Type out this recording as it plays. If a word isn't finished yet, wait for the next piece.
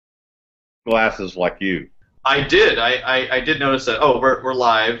glasses like you. I did. I did notice that. Oh, we're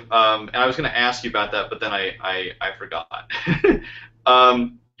live. And I was going to ask you about that, but then I forgot.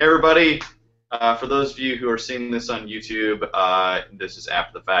 Everybody, for those of you who are seeing this on YouTube, this is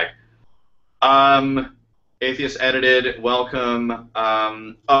after the fact. Atheist edited. Welcome.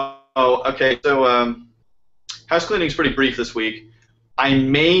 Okay. So house cleaning is pretty brief this week. I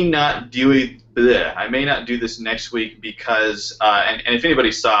may not do it. Bleh, I may not do this next week because, and if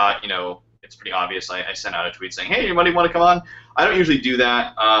anybody saw, it's pretty obvious. I sent out a tweet saying, "Hey, anybody want to come on?" I don't usually do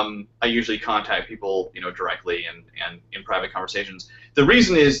that. I usually contact people, directly and in private conversations. The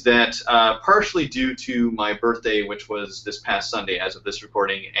reason is that partially due to my birthday, which was this past Sunday as of this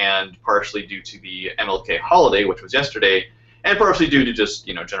recording, and partially due to the MLK holiday, which was yesterday, and partially due to just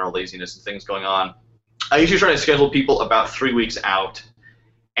general laziness and things going on, I usually try to schedule people about 3 weeks out,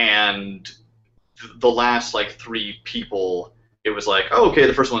 and the last like 3 people, it was like, oh, okay,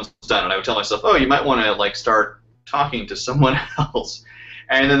 the first one's done, and I would tell myself, oh, you might want to like start talking to someone else,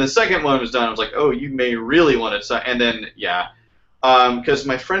 and then the second one was done. I was like, oh, you may really want to start, and then yeah, because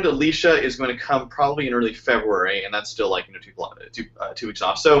my friend Alicia is going to come probably in early February, and that's still like 2 weeks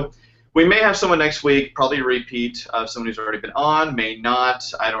off. So we may have someone next week, probably a repeat of someone who's already been on, may not,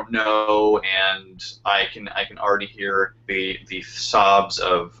 I don't know, and I can already hear the sobs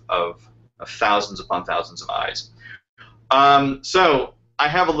of thousands upon thousands of eyes. So I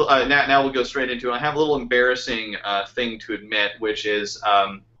have a now we'll go straight into it. I have a little embarrassing thing to admit, which is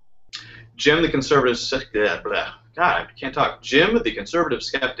Jim the conservative. God, I can't talk. Jim the conservative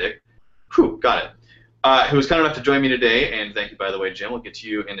skeptic. Whew, got it. Who was kind enough to join me today, and thank you, by the way, Jim. We'll get to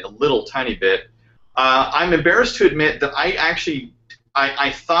you in a little tiny bit. I'm embarrassed to admit that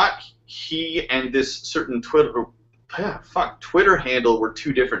I thought he and this certain Twitter handle were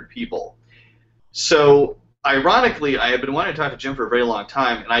 2 different people. So ironically, I had been wanting to talk to Jim for a very long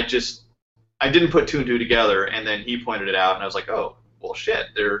time, and I didn't put 2 and 2 together, and then he pointed it out, and I was like, oh, well, shit,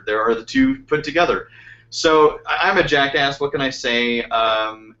 there are the 2 put together. So I'm a jackass. What can I say?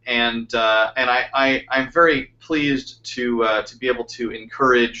 I'm very pleased to be able to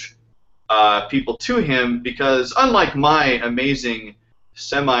encourage people to him, because unlike my amazing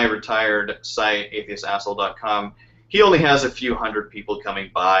semi-retired site, atheistasshole.com, he only has a few hundred people coming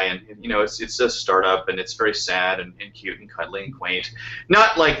by, and it's a startup, and it's very sad and cute and cuddly and quaint.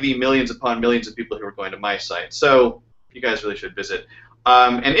 Not like the millions upon millions of people who are going to my site. So you guys really should visit.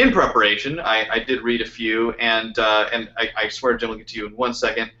 And in preparation, I did read a few, and I swear, Jim, will get to you in 1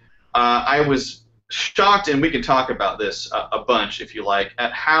 second. I was shocked, and we can talk about this a bunch if you like,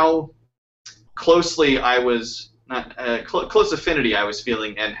 at how closely I was close affinity I was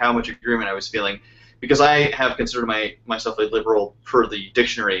feeling, and how much agreement I was feeling. Because I have considered myself a liberal per the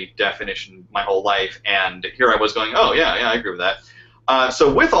dictionary definition my whole life, and here I was going, oh, yeah, I agree with that.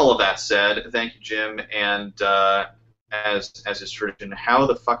 So with all of that said, thank you, Jim, and as is tradition, how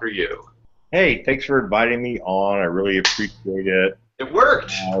the fuck are you? Hey, thanks for inviting me on. I really appreciate it. It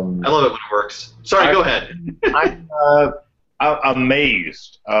worked. I love it when it works. Sorry, go ahead. I'm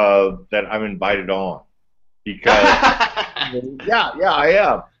amazed that I'm invited on, because yeah, I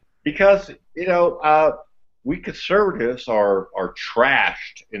am. Because we conservatives are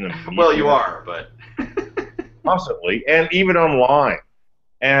trashed in the media. Well, you are, but constantly, and even online.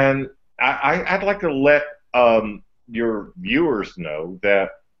 And I'd like to let your viewers know that,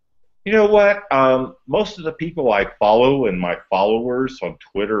 you know what, most of the people I follow and my followers on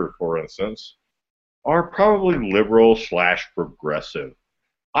Twitter, for instance, are probably liberal / progressive.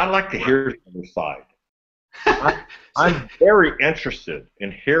 I'd like to hear the other side. I'm very interested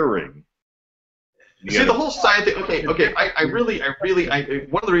in hearing. See, the whole side thing. Okay. I really,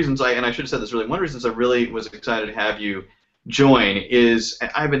 one of the reasons and I should have said this earlier. One of the reasons I really was excited to have you join is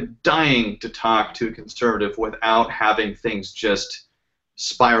I've been dying to talk to a conservative without having things just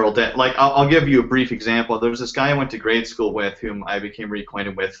spiral down. Like, I'll give you a brief example. There was this guy I went to grade school with, whom I became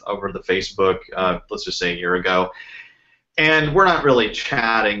reacquainted with over the Facebook, let's just say a year ago. And we're not really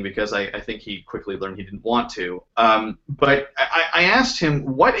chatting because I think he quickly learned he didn't want to. But I asked him,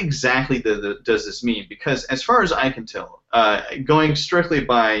 what exactly does this mean? Because as far as I can tell, going strictly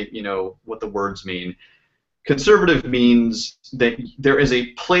by what the words mean, conservative means that there is a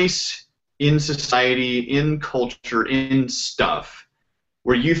place in society, in culture, in stuff,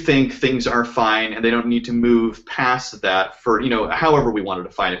 where you think things are fine and they don't need to move past that for however we want to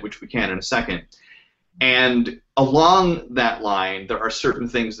define it, which we can in a second. And along that line, there are certain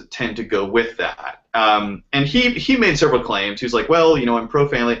things that tend to go with that. And he made several claims. He was like, well, I'm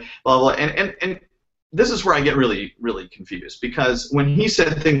pro-family, blah, blah, and this is where I get really, really confused, because when he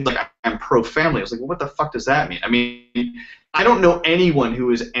said things like "I'm pro-family," I was like, well, what the fuck does that mean? I mean, I don't know anyone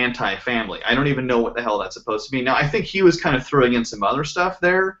who is anti-family. I don't even know what the hell that's supposed to mean. Now, I think he was kind of throwing in some other stuff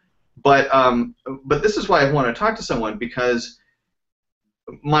there, but this is why I want to talk to someone, because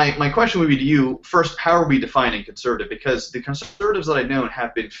my question would be to you first: how are we defining conservative? Because the conservatives that I've known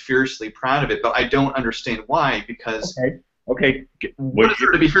have been fiercely proud of it, but I don't understand why. Because okay, what is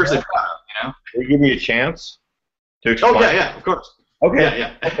there to be fiercely proud of? You know? Will you give me a chance to explain? Oh yeah, of course. Okay.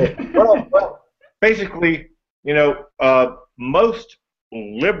 Yeah. Okay. Well, basically, most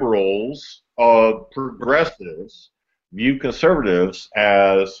liberals, progressives, view conservatives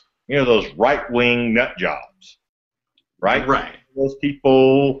as those right-wing nut jobs, right? Right. Those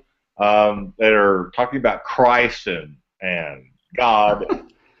people that are talking about Christ and God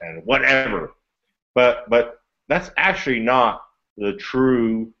and whatever, but that's actually not the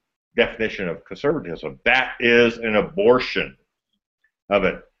true definition of conservatism. That is an abortion of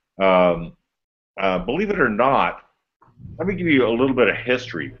it. Believe it or not, let me give you a little bit of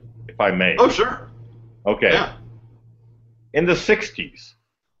history, if I may. Oh, sure. Okay. Yeah. In the 60s,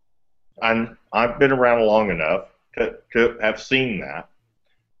 and I've been around long enough to have seen that.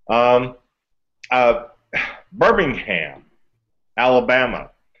 Birmingham,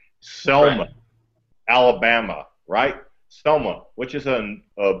 Alabama, Selma, Right. Alabama, right? Selma, which is a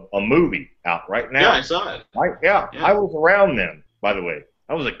movie out right now. Yeah, I saw it. Right? Yeah, I was around then, by the way.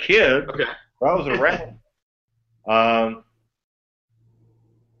 I was a kid, Okay. but I was around.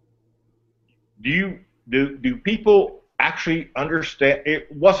 Do people actually understand?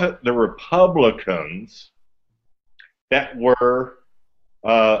 It wasn't the Republicans that were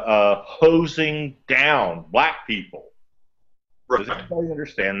hosing down black people. Right. Does everybody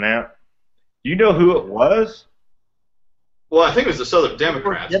understand that? Do you know who it was? Well, I think it was the Southern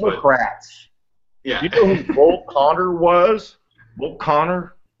Democrats. Democrats. But, yeah. Do you know who Bull Connor was? Bull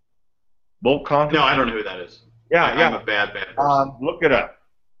Connor? Bull Connor? No, I don't know who that is. I'm a bad person. Look it up.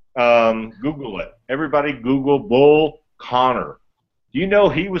 Google it. Everybody Google Bull Connor. Do you know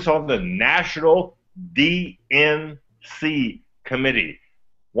he was on the National DNC committee?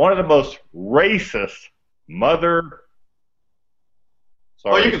 One of the most racist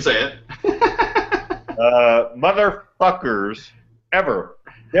Oh, you can say it. motherfuckers ever.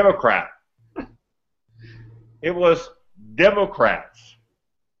 Democrat. It was Democrats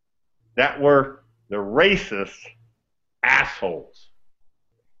that were the racist assholes.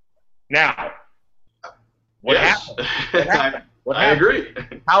 Now, what happened? I agree.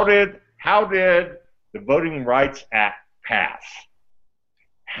 How did the Voting Rights Act pass?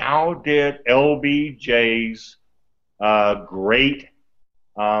 How did LBJ's great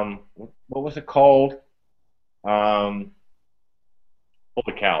what was it called? Holy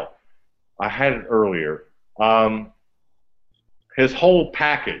cow! I had it earlier. His whole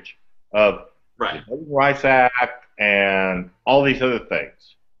package of Right. the Voting Rights Act and all these other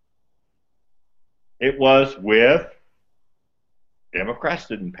things. It was with Democrats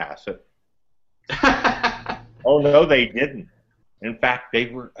didn't pass it. Oh no, they didn't. In fact, they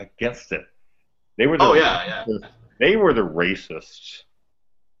were against it. They were the They were the racists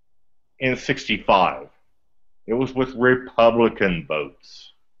in '65. It was with Republican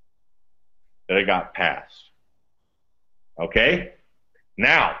votes that it got passed. Okay?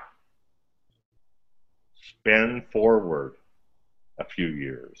 Now, spin forward a few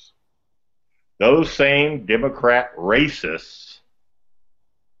years. Those same Democrat racists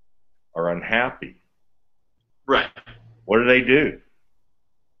are unhappy. Right. What do?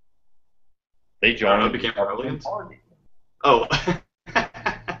 They join the became Republican Republicans? Party. Oh.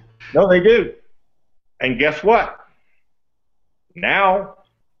 No, they do. And guess what? Now,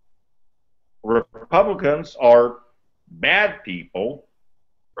 Republicans are bad people.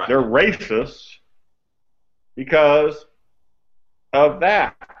 Right. They're racist because of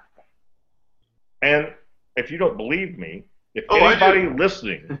that. And if you don't believe me, if anybody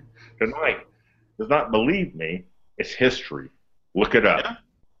listening tonight does not believe me, it's history. Look it up. Yeah,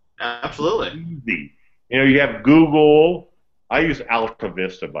 absolutely. Easy. You have Google. I use Alta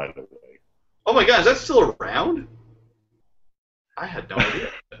Vista, by the way. Oh my God, is that still around? I had no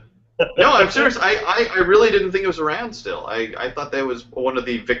idea. No, I'm serious. I really didn't think it was around still. I thought that was one of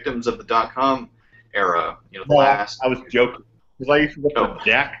the victims of the .com era. The last. I was joking because I used to work for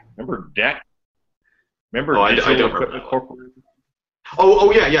DEC. Remember DEC? Remember Digital I don't Equipment Corporation?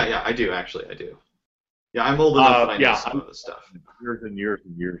 Oh yeah. I do actually. I do. Yeah, I'm old enough. I know some of this stuff. Years and years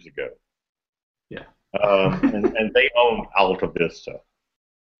and years ago. Yeah. And they owned Alta Vista.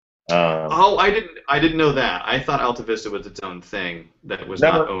 Um, Oh, I didn't know that. I thought Alta Vista was its own thing that was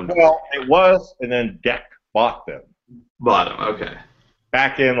not never, owned. well, it was, and then DEC bought them Bottom. Okay.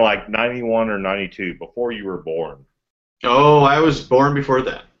 back in like 91 or 92, before you were born. Oh, I was born before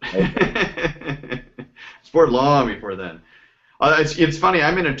that. Okay. I was born long before then. It's funny.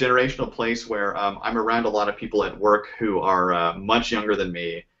 I'm in a generational place where I'm around a lot of people at work who are much younger than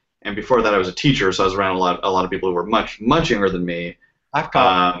me, and before that I was a teacher, so I was around a lot of people who were much younger than me. I've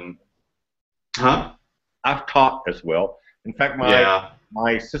taught, Um, huh? I've taught as well. In fact, Yeah.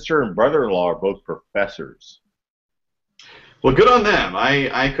 my sister and brother-in-law are both professors. Well, good on them.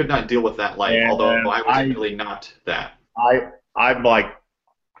 I could not deal with that life, And although I was really not that. I'm like,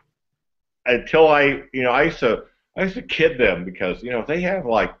 until I used to kid them because they have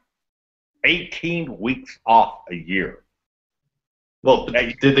like 18 weeks off a year. Well,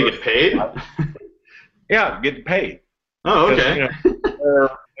 At did they get paid? university. Yeah, getting paid Oh, because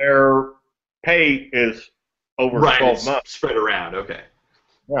okay. their pay is over Right, 12 it's months. spread around. Okay.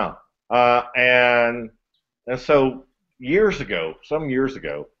 Yeah, and so some years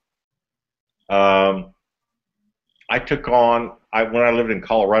ago, um, I took on when I lived in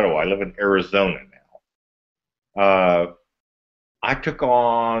Colorado. I live in Arizona now. I took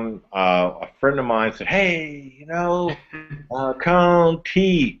on a friend of mine said, "Hey, come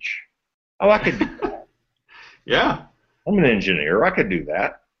teach." Oh, I could do that. Yeah. I'm an engineer. I could do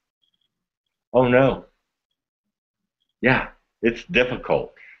that. Oh no, yeah, it's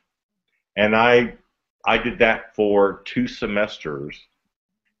difficult. And I did that for 2 semesters,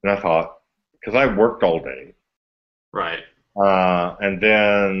 and I thought, because I worked all day, Right. and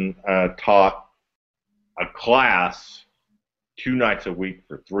then taught a class 2 nights a week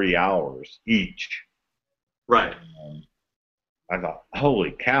for 3 hours each. Right. I thought,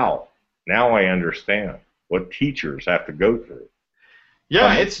 holy cow, now I understand what teachers have to go through.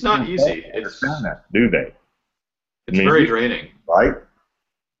 Yeah, But it's not most easy. people don't understand that, do they? It's I mean, very draining. right?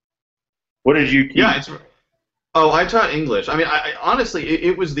 What did you teach? Yeah, it's. Oh, I taught English. I mean, I honestly,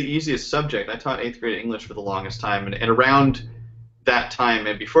 it was the easiest subject. I taught eighth grade English for the longest time, and around that time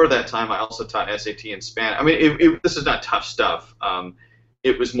and before that time, I also taught SAT and Spanish. I mean, this is not tough stuff.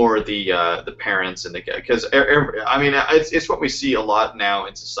 It was more the parents and because I mean, it's what we see a lot now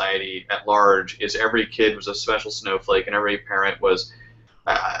in society at large. Is every kid was a special snowflake, and every parent was.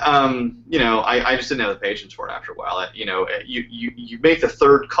 I just didn't have the patience for it after a while. You make the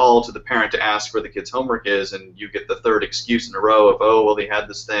third call to the parent to ask where the kid's homework is, and you get the third excuse in a row of, oh, well, they had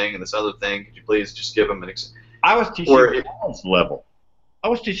this thing and this other thing. Could you please just give them an I was teaching college level. I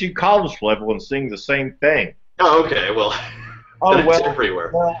was teaching college level and seeing the same thing. Oh, okay. Well, Oh, that's well,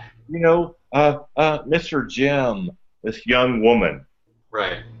 everywhere. Mr. Jim, this young woman.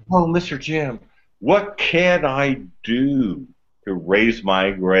 Right. Oh, Mr. Jim, what can I do to raise my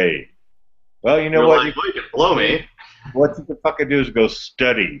grade? Well, you know You're what? like, well, you can blow me. What you can fucking do is go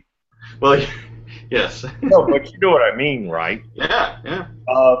study. Well, yes. No, but you know what I mean, right? Yeah.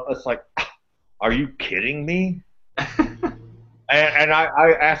 It's like, are you kidding me? And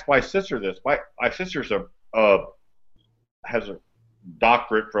I asked my sister this. My sister's has a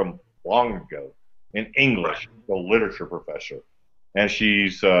doctorate from long ago in English, a literature professor, and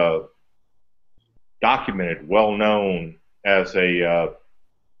she's documented, well known as a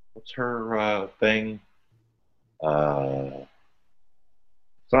what's her thing? It's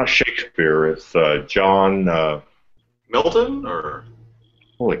not Shakespeare. It's John. Milton or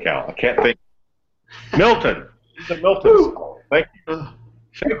Holy cow! I can't think. Milton. He's a Milton scholar. Thank you.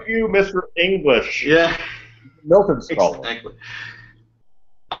 Thank you, Mr. English. yeah. Milton scholar. Exactly.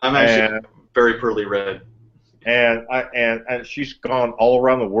 I'm actually very poorly read. And she's gone all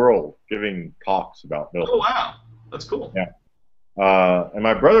around the world giving talks about Milton. Oh wow, that's cool. Yeah. And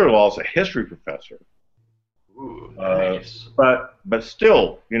my brother-in-law is a history professor. Ooh, nice. But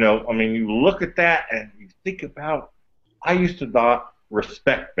still, I mean, you look at that and you think about. I used to not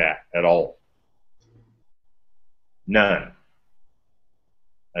respect that at all. None.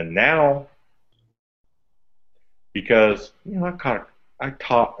 And now, because I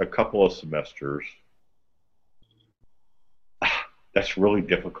taught a couple of semesters. That's really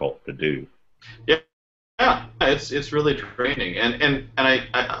difficult to do. Yeah, it's really draining, and I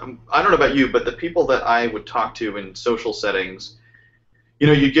don't know about you, but the people that I would talk to in social settings,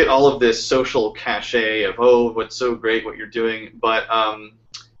 you get all of this social cachet of, oh, what's so great what you're doing, but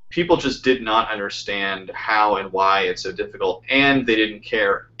people just did not understand how and why it's so difficult, and they didn't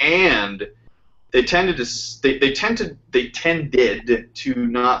care, and they tended to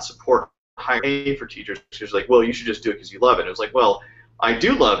not support higher pay for teachers. Because like, well, you should just do it because you love it. It was like, well, I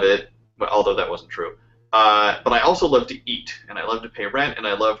do love it, but although that wasn't true. but I also love to eat, and I love to pay rent, and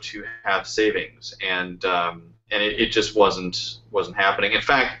I love to have savings, and it just wasn't happening. In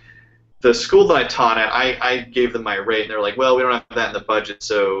fact, the school that I taught at, I gave them my rate, and they're like, well, we don't have that in the budget,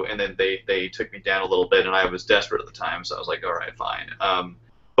 so, and then they took me down a little bit, and I was desperate at the time, so I was like, all right, fine.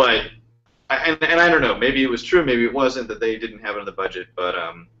 But, and I don't know, maybe it was true, maybe it wasn't, that they didn't have it in the budget, but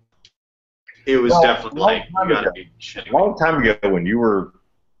it was definitely like, you gotta be shitting me. A long time ago, when you were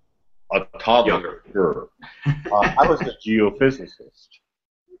a toddler, Younger. sure, I was a geophysicist.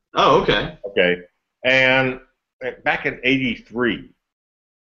 Oh, okay. Okay, and back in '83.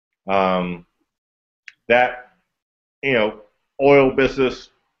 That, oil business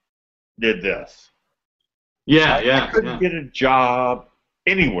did this. I couldn't get a job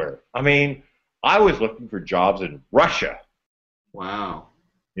anywhere. I mean, I was looking for jobs in Russia. Wow.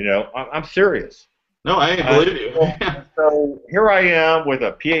 I'm serious. No, I believe you. So here I am with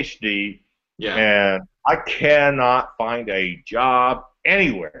a PhD, Yeah. and I cannot find a job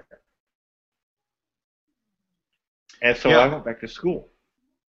anywhere. And so I went back to school.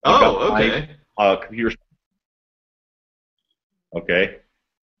 Oh, okay. Computer. Okay.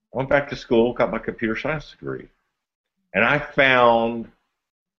 I went back to school, got my computer science degree, and I found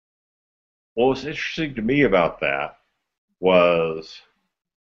what was interesting to me about that was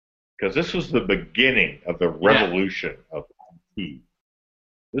because this was the beginning of the revolution of IT.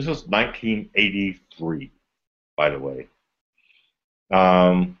 This was 1983, by the way.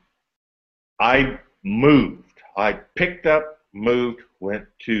 I moved. I picked up, moved, went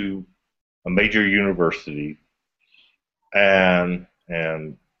to a major university, and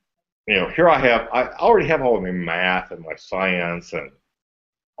here I already have all my math and my science, and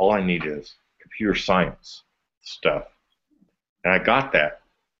all I need is computer science stuff. And I got that.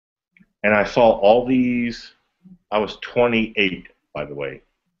 And I saw all these, I was 28, by the way.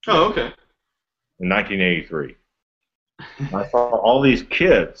 Oh, okay. In 1983. I saw all these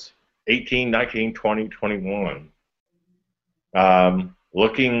kids, 18, 19, 20, 21,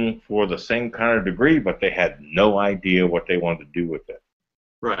 looking for the same kind of degree, but they had no idea what they wanted to do with it.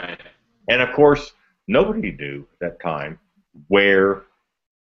 Right. And of course, nobody knew at that time where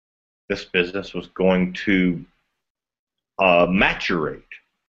this business was going to maturate,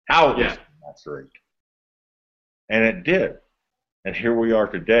 how it was going to maturate. And it did. And here we are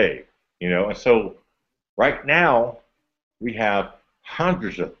today, And so right now, we have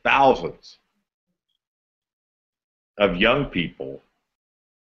hundreds of thousands of young people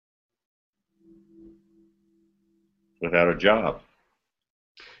without a job.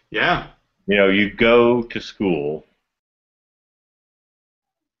 Yeah. You go to school,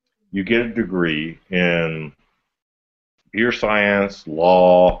 you get a degree in computer science,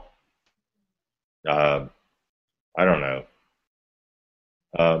 law, I don't know,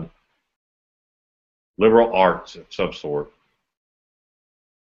 liberal arts of some sort,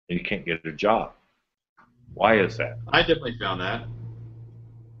 and you can't get a job. Why is that? I definitely found that.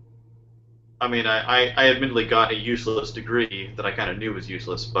 I mean, I admittedly got a useless degree that I kind of knew was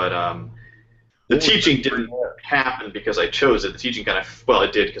useless, but the teaching didn't happen because I chose it. The teaching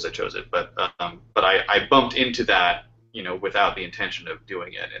it did because I chose it, but I bumped into that, without the intention of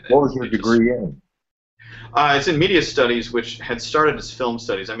doing it. And what was your degree in? It's in media studies, which had started as film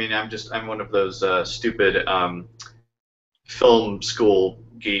studies. I mean, I'm one of those stupid film school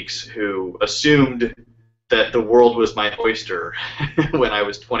geeks who assumed that the world was my oyster when I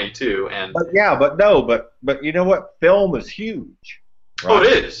was 22. And but you know what? Film is huge. Right? Oh,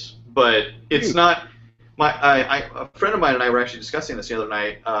 it is, but it's not. A friend of mine and I were actually discussing this the other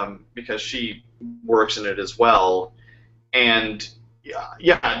night because she works in it as well, and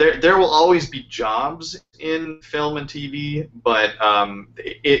there will always be jobs in film and TV, but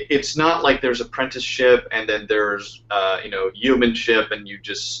it's not like there's apprenticeship and then there's humanship and you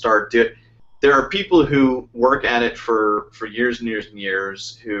just start doing. There are people who work at it for years and years and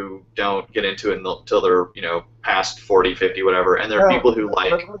years who don't get into it until they're past 40, 50, whatever, and there are people who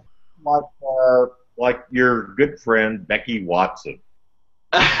like your good friend Becky Watson.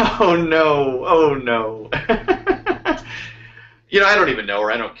 Oh no. I don't even know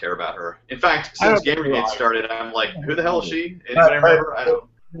her. I don't care about her. In fact, since Gamergate started, I'm like, who the hell is she? Anybody remember? I don't.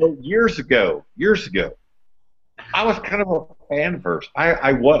 Years ago, I was kind of a fan of hers.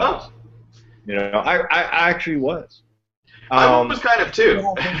 I was. Oh. I actually was. I was kind of too.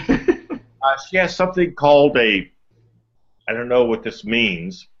 She has something called I don't know what this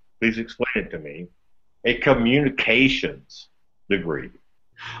means. Please explain it to me. A communications degree.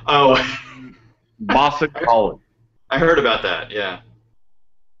 Oh. Boston College. I heard about that, yeah.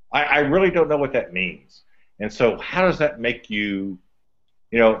 I really don't know what that means. And so how does that make you,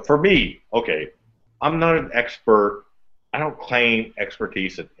 for me, okay, I'm not an expert. I don't claim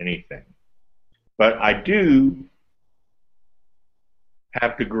expertise at anything, but I do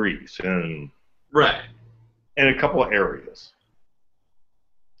have degrees Right. in a couple of areas,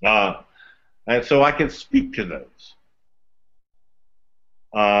 uh, and so I can speak to those.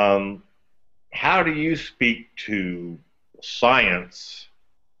 Um, how do you speak to science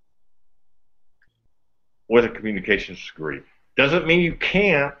with a communications degree? Doesn't mean you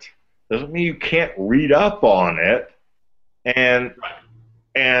can't. Doesn't mean you can't read up on it and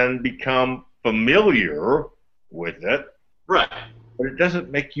Right. become familiar with it, Right. but it doesn't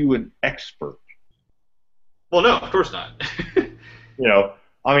make you an expert. Well, no, of course not. You know,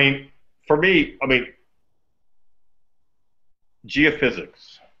 I mean, for me, I mean,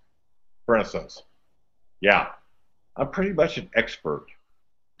 geophysics, for instance. Yeah, I'm pretty much an expert.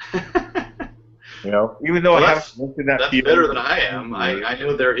 You know, even though Well, I haven't looked in that that's field. better than I am. I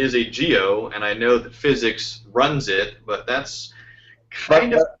know there is a geo, and I know that physics runs it, but that's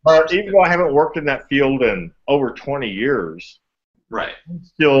kind of But even though I haven't worked in that field in over 20 years, right. I'm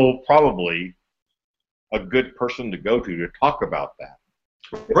still probably a good person to go to talk about that.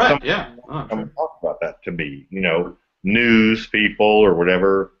 Right. Someone Yeah. come and talk about that to me, you know, news people or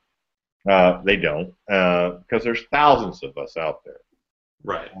whatever. They don't, because there's thousands of us out there.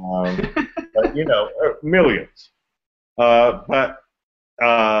 Right. But, you know, millions. But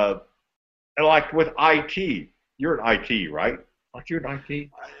and like with IT, you're an IT, right? Aren't you an IT?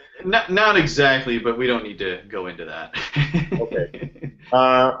 Not exactly, but we don't need to go into that. Okay.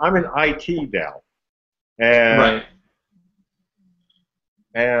 I'm an IT now, and Right.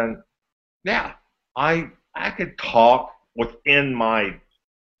 and yeah, I could talk within my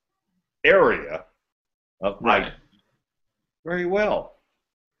area of Right. IT very well.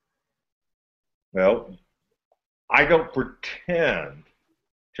 Well, I don't pretend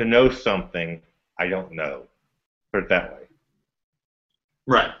to know something I don't know. Put it that way.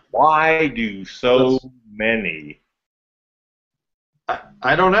 Right. Why do so many?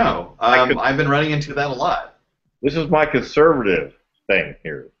 I don't know. I could- I've been running into that a lot. This is my conservative thing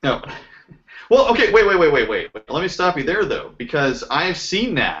here. No. Well, okay, wait. Let me stop you there, though, because I've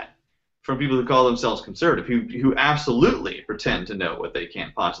seen that from people who call themselves conservative, who absolutely pretend to know what they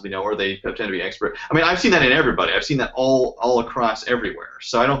can't possibly know, or they pretend to be expert. I mean, I've seen that in everybody. I've seen that all across everywhere.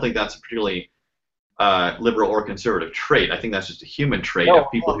 So I don't think that's a particularly liberal or conservative trait. I think that's just a human trait of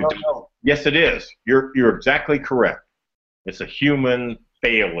people who don't. No. Yes, it is. You're exactly correct. It's a human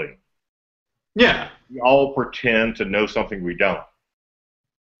failing. Yeah. We all pretend to know something we don't.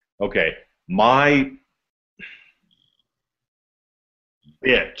 Okay, my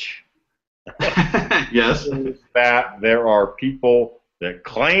bitch Yes. is that there are people that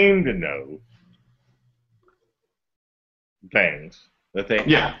claim to know things that they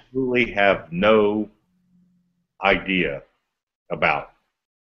Yeah. absolutely have no idea about.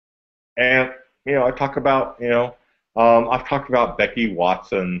 And, you know, I talk about, you know, I've talked about Becky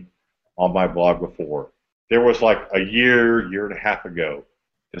Watson on my blog before. There was like a year and a half ago,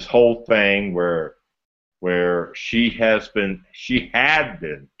 this whole thing where she had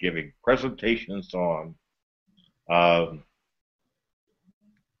been giving presentations on,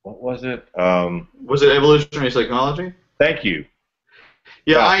 what was it? Was it evolutionary psychology? Thank you.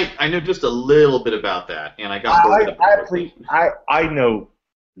 Yeah, I know just a little bit about that, and I got bored of it. I know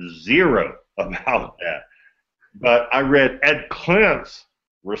zero about that, but I read Ed Clint's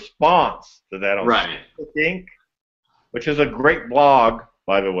response to that on Right. Inc., which is a great blog,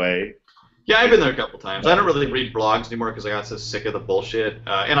 by the way. Yeah, I've been there a couple times. I don't really read blogs anymore because I got so sick of the bullshit.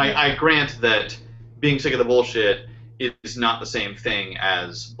 And I grant that being sick of the bullshit is not the same thing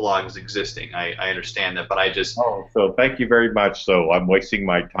as blogs existing. I understand that, but I just... Oh, so thank you very much. So I'm wasting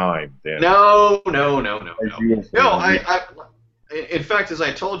my time then. No. As you- No, in fact, as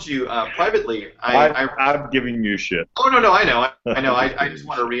I told you privately, I'm giving you shit. Oh no, I know. I just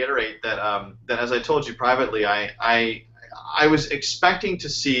want to reiterate that that as I told you privately, I was expecting to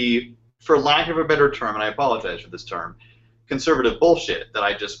see, for lack of a better term, and I apologize for this term, conservative bullshit that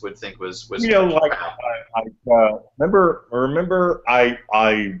I just would think was You know, like I remember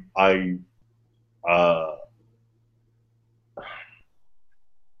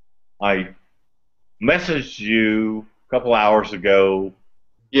I messaged you a couple hours ago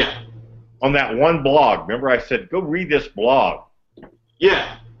Yeah. on that one blog. Remember, I said, go read this blog.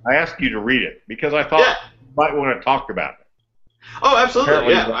 Yeah. I asked you to read it because I thought Yeah. you might want to talk about it. Oh,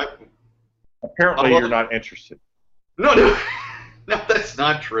 absolutely. Apparently Apparently, well, you're not interested. No, that's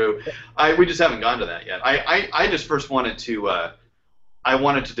not true. We just haven't gone to that yet. I just first wanted to I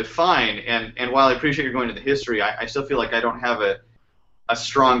wanted to define, and while I appreciate you're going to the history, I still feel like I don't have a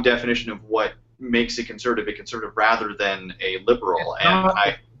strong definition of what makes a conservative rather than a liberal. And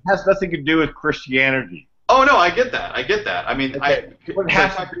It has nothing to do with Christianity. Oh no, I get that. I mean, Okay. What it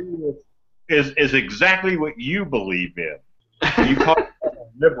has to do with is exactly what you believe in. You call it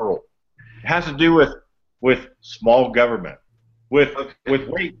liberal. It has to do with small government, with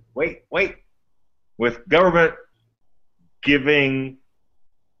government giving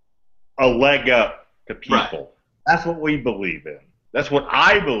a leg up to people. Right. That's what we believe in. That's what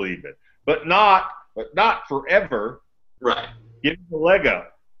I believe in. But not forever. Right. Giving a leg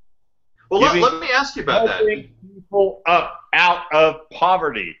up. Well, let me ask you about that. Moving people up out of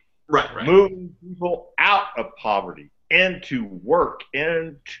poverty. Right. Moving people out of poverty into work,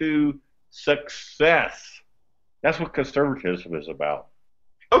 into success. That's what conservatism is about.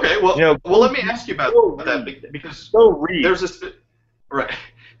 Okay, well, let me ask you about that because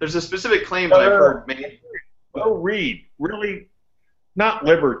there's a specific claim that I've heard made. Go read, really, not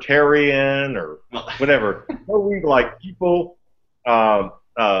libertarian or whatever. Go read like people, Goldwater.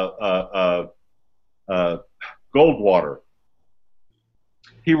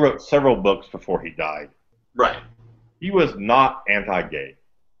 He wrote several books before he died. Right. He was not anti-gay.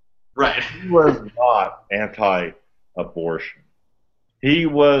 Right. He was not anti-abortion. He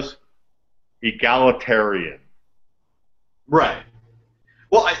was egalitarian. Right.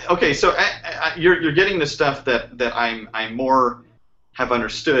 Well, okay. So you're getting the stuff that I'm more have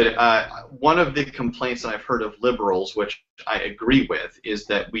understood. One of the complaints that I've heard of liberals, which I agree with, is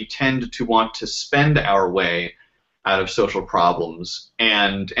that we tend to want to spend our way out of social problems,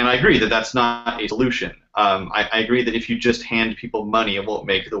 and I agree that that's not a solution. I agree that if you just hand people money, it won't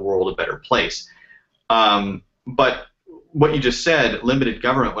make the world a better place. But what you just said, limited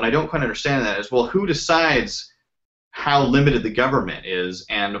government, what I don't quite understand that is, well, who decides how limited the government is,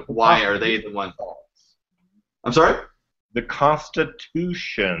 and why are they the ones? I'm sorry? The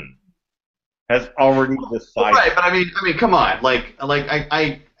Constitution has already decided. Right, but I mean, come on,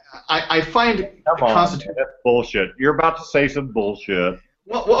 I find the Constitution. That's bullshit. You're about to say some bullshit.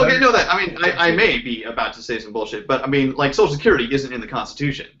 Well, okay, no, I may be about to say some bullshit, but I mean, like, Social Security isn't in the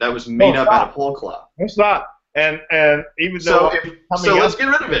Constitution. That was made up out of whole cloth. It's not. And even though let's get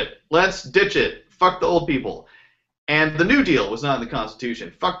rid of it. Let's ditch it. Fuck the old people. And the New Deal was not in the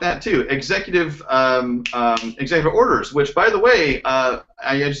Constitution. Fuck that too. Executive orders, which, by the way, I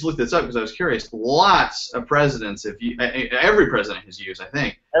just looked this up because I was curious. Lots of presidents, every president has used, I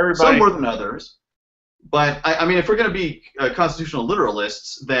think. Some more than others. But I mean, if we're going to be constitutional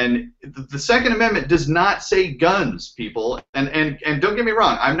literalists, then the Second Amendment does not say guns, people. And don't get me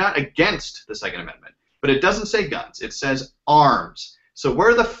wrong, I'm not against the Second Amendment, but it doesn't say guns. It says arms. So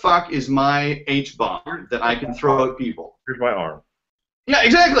where the fuck is my H-bomb that I can throw at people? Here's my arm. Yeah,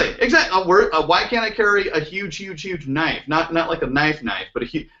 exactly. Why can't I carry a huge knife? Not like a knife, but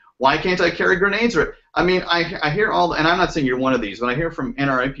why can't I carry grenades? I mean, I hear and I'm not saying you're one of these, but I hear from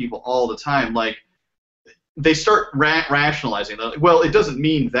NRA people all the time, like, they start rationalizing. Well, it doesn't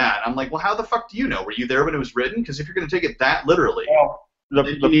mean that. I'm like, well, how the fuck do you know? Were you there when it was written? Because if you're going to take it that literally,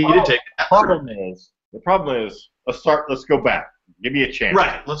 the problem is, let's go back. Give me a chance.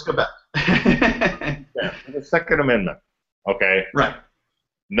 Right, let's go back. Yeah, the Second Amendment, okay? Right.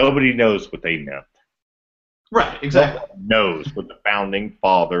 Nobody knows what they meant. Right, exactly. Nobody knows what the Founding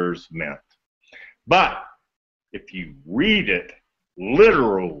Fathers meant. But if you read it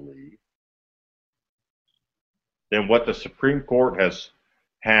literally, then what the Supreme Court has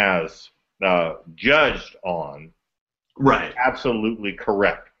judged on is absolutely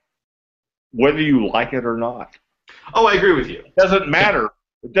correct, whether you like it or not. Oh, I agree with you. It doesn't matter.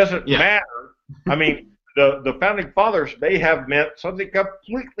 It doesn't matter. I mean, the Founding Fathers may have meant something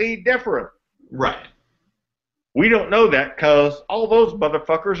completely different. Right. We don't know that because all those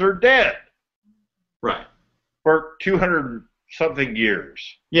motherfuckers are dead. Right. For 200-something years.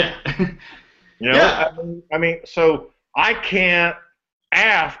 Yeah. You know? Yeah. I mean, so I can't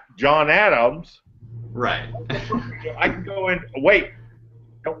ask John Adams. Right. I can go in. Wait.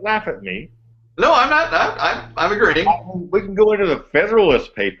 Don't laugh at me. No, I'm not. I'm agreeing. We can go into the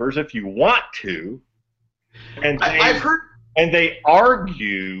Federalist Papers if you want to, and I've heard. And they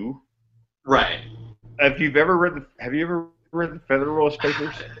argue. Right. Have you ever read the Federalist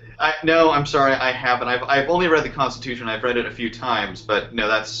Papers? No, I'm sorry, I haven't. I've only read the Constitution. I've read it a few times, but no,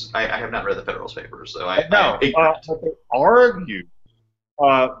 I have not read the Federalist Papers. So but they argue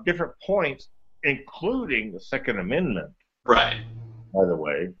different points, including the Second Amendment. Right. By the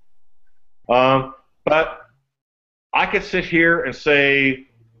way. But I could sit here and say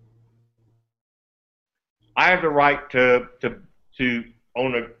I have the right to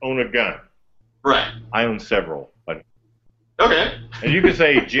own a gun. Right. I own several. Okay. And you could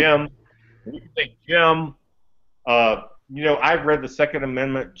say, Jim, And you can say, Jim, I've read the Second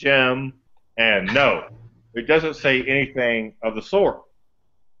Amendment, Jim, and no, it doesn't say anything of the sort.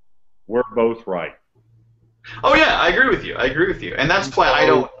 We're both right. Oh yeah, I agree with you. I agree with you, and that's why I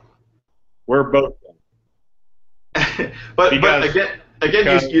don't. We're both but because,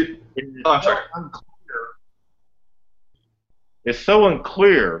 again, you. Oh, I'm sorry. It's so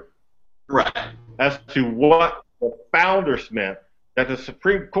unclear Right. as to what the founders meant that the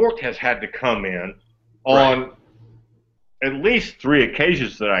Supreme Court has had to come in on at least 3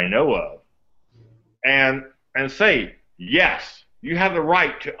 occasions that I know of, and say, yes, you have the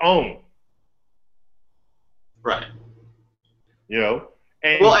right to own. Right.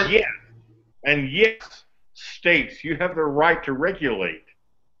 And yes, states, you have the right to regulate.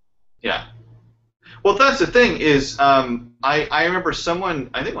 Yeah. Well, that's the thing is, I remember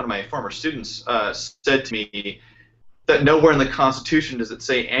someone, I think one of my former students, said to me that nowhere in the Constitution does it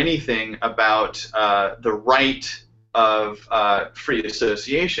say anything about the right of free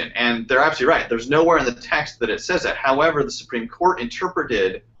association, and they're absolutely right. There's nowhere in the text that it says that. However, the Supreme Court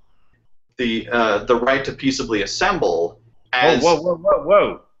interpreted the right to peaceably assemble as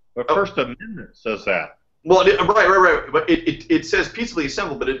whoa! The First Amendment says that. Well, right. But it says peaceably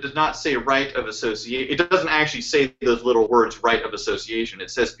assemble, but it does not say right of association. It doesn't actually say those little words, right of association. It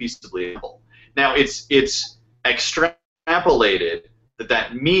says peaceably assemble. Now, it's extrapolated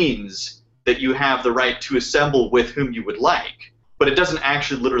that means that you have the right to assemble with whom you would like, but it doesn't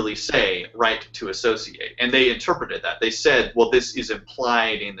actually literally say right to associate. And they interpreted that. They said, well, this is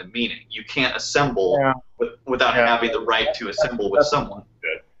implied in the meaning. You can't assemble without having the right to assemble with someone.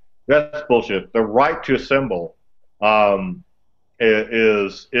 That's bullshit. The right to assemble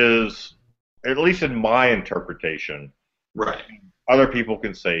is at least in my interpretation. Right. Other people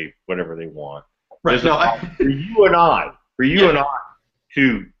can say whatever they want. Right. No, for you and I,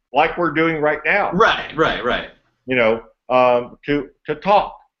 to, like we're doing right now. Right. To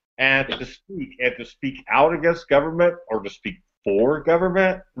talk and to speak out against government or to speak for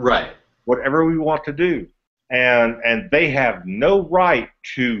government. Right. Whatever we want to do. And they have no right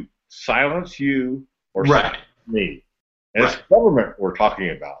to silence you or silence me. And it's government we're talking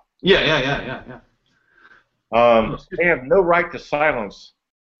about. Yeah. They have no right to silence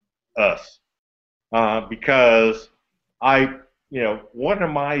us because one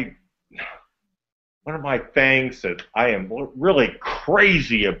of my things that I am really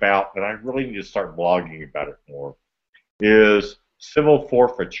crazy about, and I really need to start blogging about it more, is civil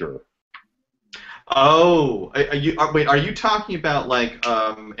forfeiture. Oh, are you talking about like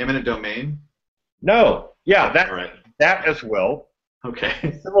eminent domain? No, that as well. Okay.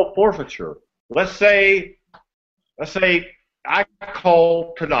 Civil forfeiture. Let's say I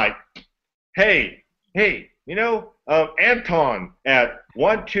call tonight. Hey, Anton at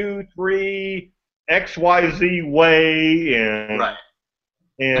 123 XYZ Way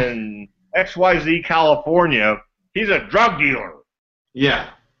in XYZ California. He's a drug dealer.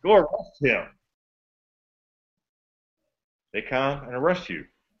 Yeah. Go arrest him. They come and arrest you.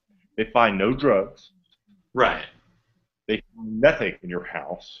 They find no drugs. Right. They find nothing in your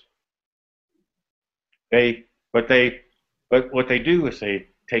house. But what they do is they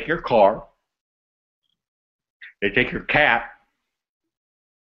take your car. They take your cat.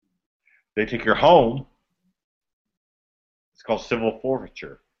 They take your home. It's called civil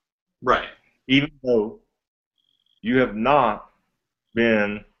forfeiture. Right. Even though you have not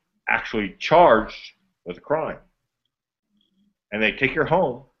been actually charged with a crime. And they take your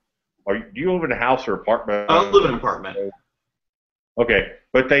home. Or do you live in a house or apartment? I live in an apartment. Okay,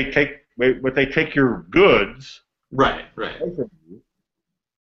 but they take your goods. Right.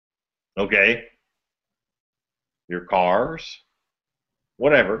 Okay. Your cars,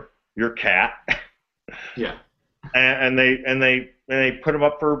 whatever, your cat. Yeah. And they put them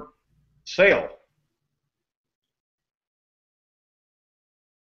up for sale.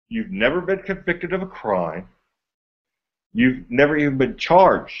 You've never been convicted of a crime. You've never even been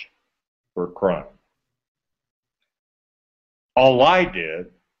charged for a crime. All I did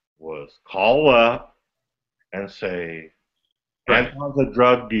was call up and say, Anton's a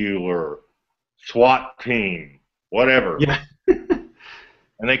drug dealer, SWAT team, whatever. Yeah.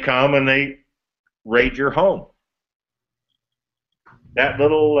 And they come and they raid your home. That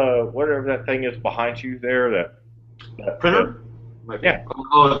little, whatever that thing is behind you there, that printer? Yeah.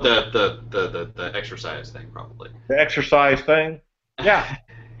 Oh, the exercise thing, probably. The exercise thing? Yeah.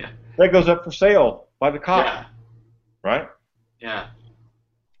 Yeah. That goes up for sale by the cop. Yeah. Right? Yeah.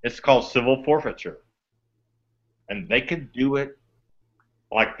 It's called civil forfeiture. And they can do it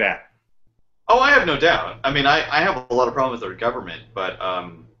like that. Oh, I have no doubt. I mean, I have a lot of problems with our government, but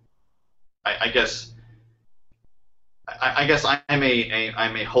I guess I guess I'm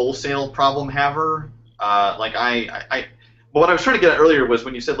a wholesale problem haver. But what I was trying to get at earlier was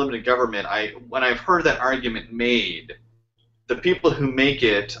when you said limited government. When I've heard that argument made, the people who make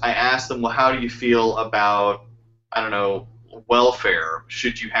it, I ask them, well, how do you feel about, I don't know, welfare?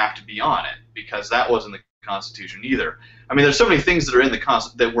 Should you have to be on it? Because that wasn't the Constitution either. I mean, there's so many things that are in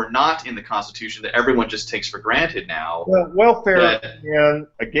the that were not in the Constitution that everyone just takes for granted now. Well, welfare, and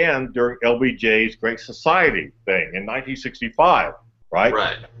again, during LBJ's Great Society thing in 1965, right?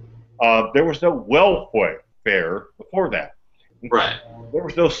 Right. There was no welfare before that. Right. There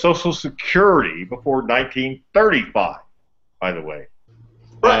was no Social Security before 1935, by the way.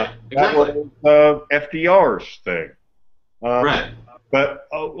 Right. Exactly. That was FDR's thing. Right. But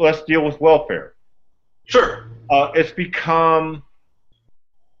let's deal with welfare. Sure. It's become.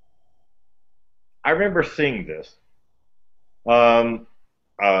 I remember seeing this long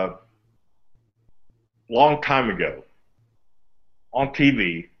time ago on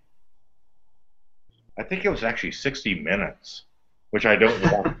TV. I think it was actually 60 Minutes, which I don't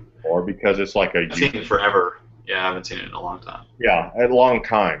watch anymore because it's like a. I've seen it forever. Yeah, I haven't seen it in a long time. Yeah, a long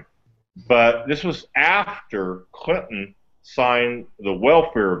time. But this was after Clinton signed the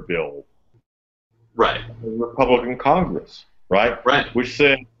welfare bill. Right. The Republican Congress, right? Right. Which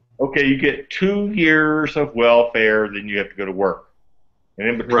said, okay, you get 2 years of welfare, then you have to go to work. And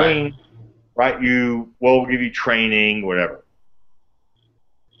in between, right, we'll give you training, whatever.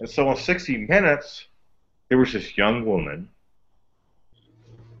 And so on 60 Minutes, there was this young woman,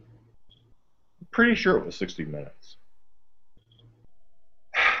 I'm pretty sure it was 60 Minutes,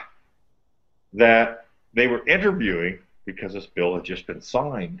 that they were interviewing because this bill had just been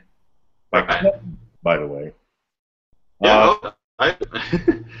signed. By the way. Yeah.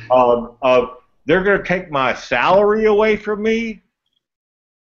 They're going to take my salary away from me.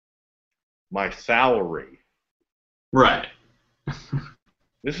 My salary. Right.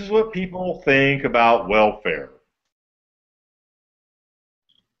 This is what people think about welfare.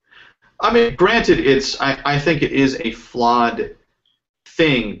 I mean, granted, I think it is a flawed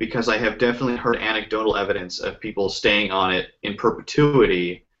thing because I have definitely heard anecdotal evidence of people staying on it in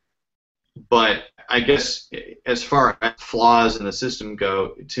perpetuity. But I guess as far as flaws in the system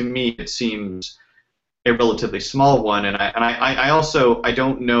go, to me it seems a relatively small one, and I also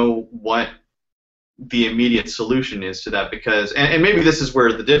don't know what the immediate solution is to that because and maybe this is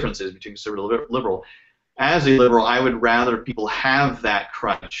where the difference is between conservative and liberal. As a liberal, I would rather people have that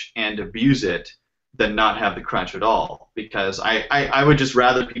crutch and abuse it than not have the crutch at all because I would just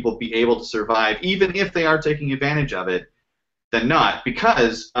rather people be able to survive even if they are taking advantage of it than not,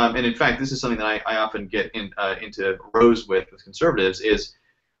 because, and in fact, this is something that I often get into rows with conservatives, is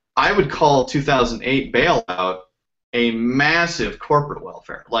I would call 2008 bailout a massive corporate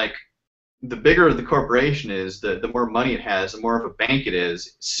welfare. Like, the bigger the corporation is, the more money it has, the more of a bank it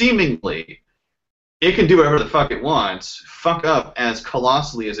is, seemingly, it can do whatever the fuck it wants, fuck up as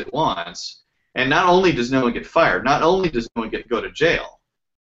colossally as it wants, and not only does no one get fired, not only does no one go to jail,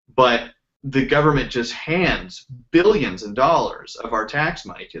 but the government just hands billions of dollars of our tax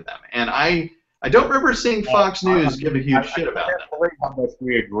money to them. And I don't remember seeing Fox News give a huge shit about that. I can't believe how much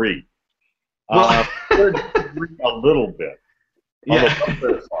we agree. Well, we agree a little bit on the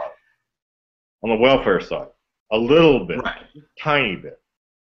welfare side. On the welfare side. A little bit. Right. Tiny bit.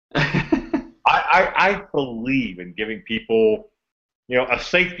 I believe in giving people, a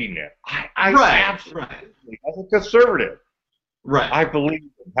safety net. I absolutely, as a conservative, I believe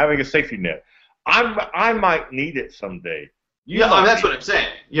in having a safety net. I might need it someday. That's what I'm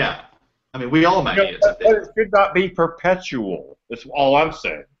saying. Yeah. I mean, we all might need it someday. But it should not be perpetual. That's all I'm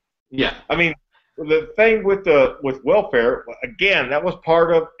saying. Yeah. I mean, the thing with welfare, again, that was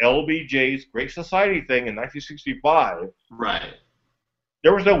part of LBJ's Great Society thing in 1965. Right.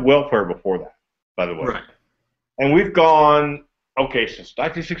 There was no welfare before that, by the way. Right. And we've gone, since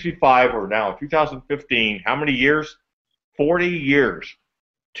 1965, we're now in 2015, how many years? 40 years,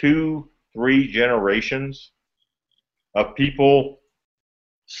 2-3 generations of people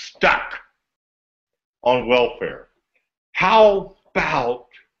stuck on welfare. How about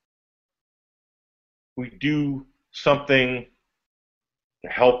we do something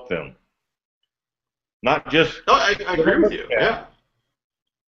to help them? Not just... No, I agree with you, yeah.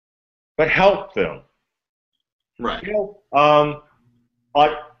 But help them. Right.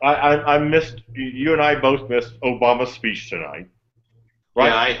 I missed, you and I both missed Obama's speech tonight.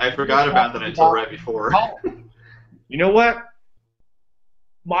 Right? Yeah, I forgot about that until right before. You know what?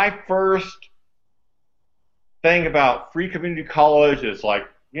 My first thing about free community college is like,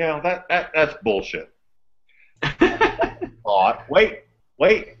 that's bullshit. Wait.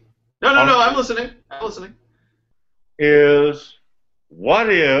 No, no, no. I'm listening. I'm listening. Is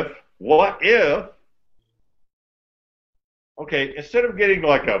what if, okay, instead of getting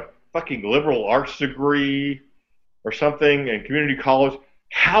like a fucking liberal arts degree or something in community college,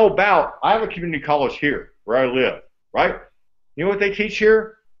 how about I have a community college here where I live, right? You know what they teach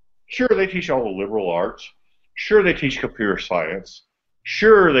here? Sure, they teach all the liberal arts. Sure, they teach computer science.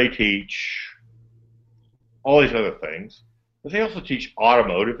 Sure, they teach all these other things. But they also teach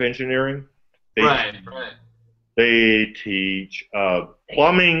automotive engineering. Right. They teach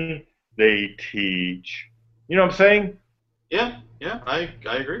plumbing. They teach, you know what I'm saying? Yeah, I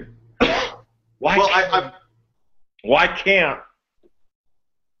agree. Why can't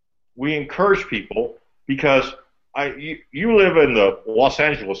we encourage people? Because you live in the Los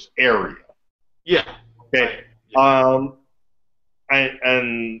Angeles area. Yeah. Okay.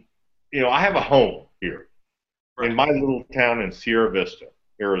 And you know, I have a home here in my little town in Sierra Vista,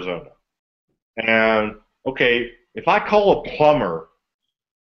 Arizona. And okay, if I call a plumber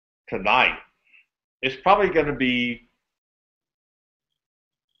tonight, it's probably going to be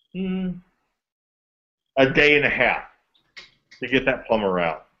a day and a half to get that plumber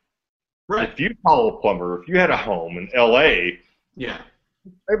out. Right. If you call a plumber, if you had a home in L.A., yeah,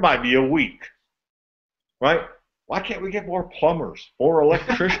 it might be a week. Right? Why can't we get more plumbers, more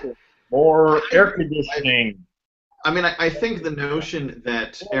electricians, more air conditioning? I mean, I think the notion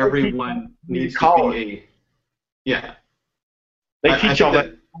that everyone needs college. to be a... Yeah. They teach all that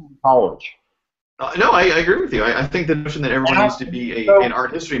in college. No, I agree with you. I think the notion that everyone needs to be an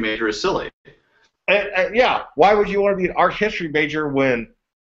art history major is silly. Yeah. Why would you want to be an art history major when,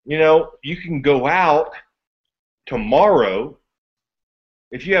 you know, you can go out tomorrow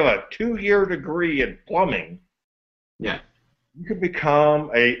if you have a 2-year degree in plumbing? Yeah. You could become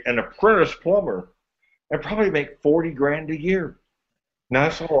an apprentice plumber and probably make $40,000 a year. Now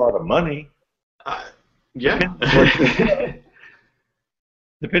that's not a lot of money. Yeah.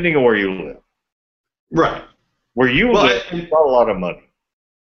 Depending on where you live. Right. Where you live, it's not a lot of money.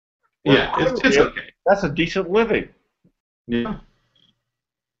 Yeah, it's okay. That's a decent living. Yeah.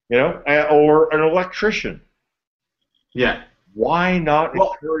 You know, or an electrician. Yeah. Why not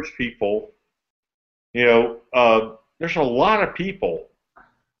encourage people? You know, there's a lot of people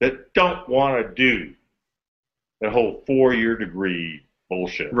that don't want to do that whole 4-year degree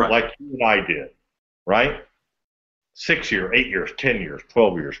bullshit, like you and I did, right? 6 years, 8 years, 10 years,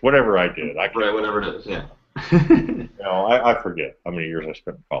 12 years, whatever I did. Whatever it is, yeah. You know, I forget how many years I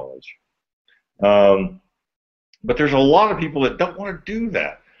spent in college. But there's a lot of people that don't want to do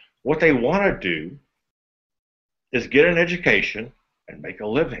that. What they want to do is get an education and make a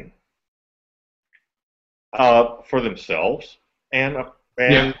living for themselves and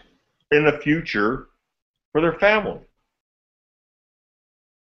in the future for their family.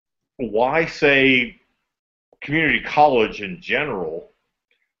 Why say community college in general?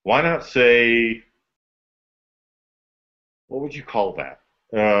 Why not say, what would you call that?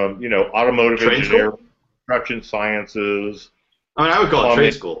 You know, automotive engineering, construction sciences. I mean, I would call it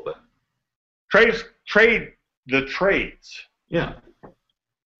trade school, but the trades. Yeah.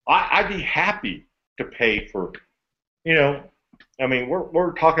 I'd be happy to pay for, you know, I mean,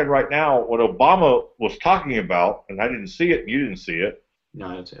 we're talking right now what Obama was talking about, and I didn't see it, you didn't see it. No,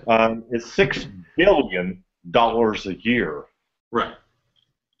 I didn't see it. Is $6 billion a year. Right.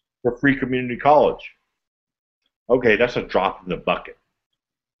 For free community college. Okay, that's a drop in the bucket.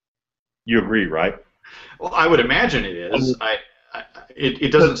 You agree, right? Well, I would imagine it is.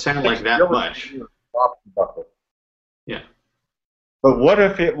 It doesn't sound like that much. Drop in the bucket. Yeah. But what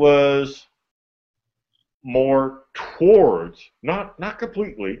if it was more towards, not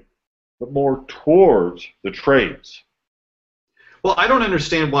completely, but more towards the trades? Well, I don't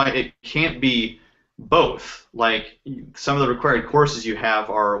understand why it can't be both. Like, some of the required courses you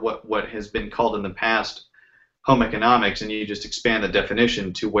have are what has been called in the past home economics, and you just expand the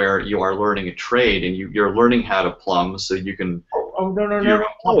definition to where you are learning a trade and you're learning how to plumb so you can... No.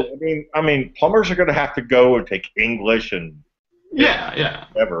 I mean, plumbers are going to have to go and take English and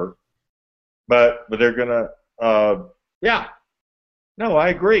whatever. But they're going to, No, I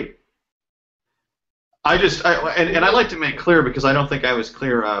agree. And I like to make clear, because I don't think I was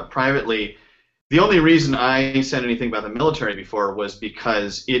clear privately, the only reason I said anything about the military before was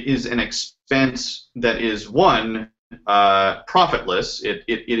because it is an expense that is, one, profitless. It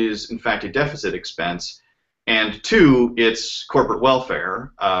is, in fact, a deficit expense. And two, it's corporate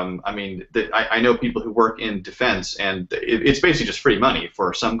welfare. I mean, I know people who work in defense, and it's basically just free money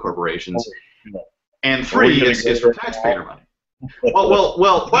for some corporations. And three, it's for taxpayer money. But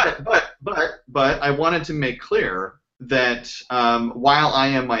I wanted to make clear that while I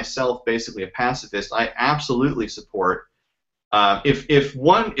am myself basically a pacifist, I absolutely support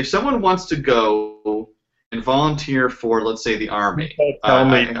if someone wants to go and volunteer for, let's say, the army. Tell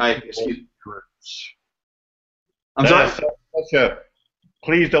me. I'm sorry.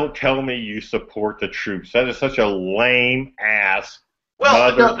 Please don't tell me you support the troops. That is such a lame ass.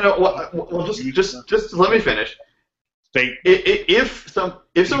 Well, well, just let me finish. If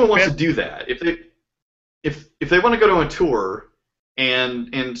someone wants to do that, if they want to go to a tour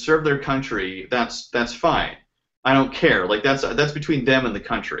and serve their country, that's fine. I don't care. Like that's between them and the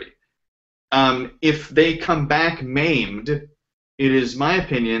country. If they come back maimed, it is my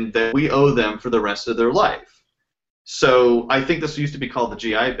opinion that we owe them for the rest of their life. So I think this used to be called the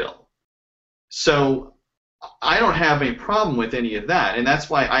GI Bill. So I don't have a problem with any of that, and that's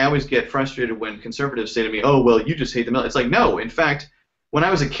why I always get frustrated when conservatives say to me, "Oh, well, you just hate the military." It's like, no. In fact, when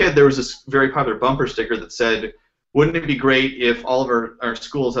I was a kid, there was this very popular bumper sticker that said, "Wouldn't it be great if all of our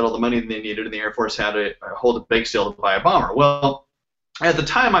schools had all the money they needed and the Air Force had to hold a bake sale to buy a bomber?" Well, at the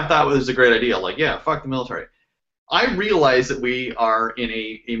time, I thought it was a great idea. Like, yeah, fuck the military. I realize that we are in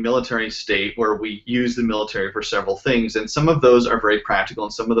a military state where we use the military for several things, and some of those are very practical,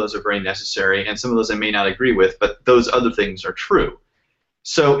 and some of those are very necessary, and some of those I may not agree with, but those other things are true.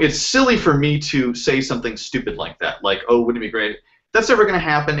 So it's silly for me to say something stupid like that, like, "Oh, wouldn't it be great?" That's never going to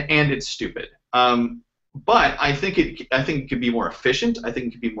happen, and it's stupid. But I think it could be more efficient. I think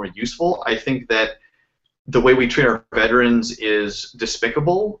it could be more useful. I think that the way we treat our veterans is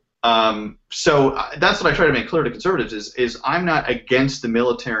despicable. So that's what I try to make clear to conservatives is I'm not against the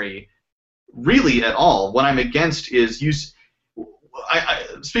military really at all. What I'm against is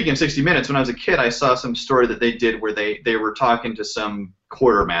speaking of 60 Minutes, when I was a kid, I saw some story that they did where they were talking to some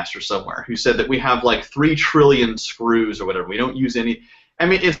quartermaster somewhere who said that we have like 3 trillion screws or whatever. We don't use any. I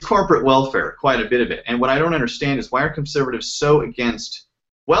mean, it's corporate welfare, quite a bit of it. And what I don't understand is why are conservatives so against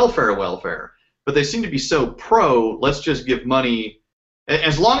welfare, but they seem to be so pro, let's just give money.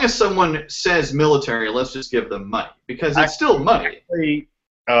 As long as someone says military, let's just give them money, because it's still money. Actually,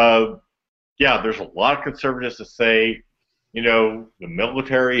 yeah, there's a lot of conservatives that say, the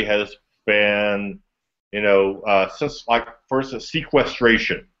military has been, since, like, for instance,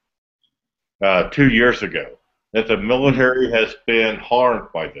 sequestration 2 years ago, that the military has been harmed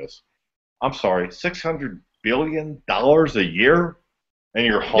by this. I'm sorry, $600 billion a year, and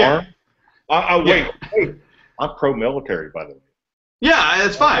you're harmed? Yeah. Wait. I'm pro-military, by the way. Yeah,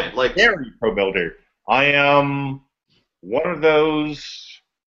 that's fine. Like, very pro-military. I am one of those.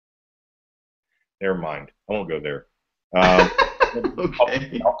 Never mind. I won't go there.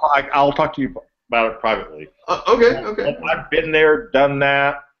 Okay. I'll talk to you about it privately. Okay. I've been there, done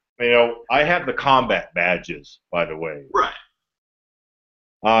that. I have the combat badges, by the way. Right.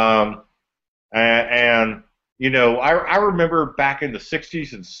 And I remember back in the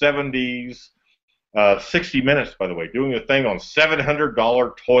 60s and 70s. 60 Minutes, by the way, doing a thing on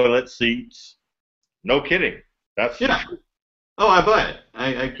 $700 toilet seats. No kidding. That's true. Oh, I buy it.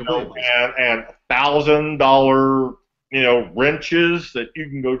 I completely. And $1,000, wrenches that you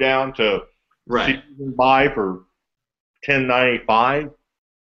can go down to buy for $10.95.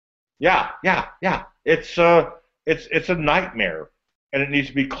 Yeah. It's a nightmare, and it needs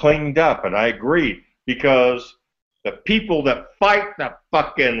to be cleaned up. And I agree, because the people that fight the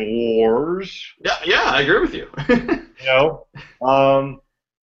fucking wars. Yeah, I agree with you.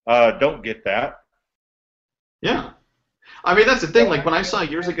 Don't get that. Yeah. I mean, that's the thing. Like, when I saw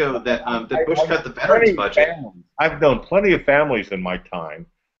years ago that Bush cut the veterans budget. I've known plenty of families in my time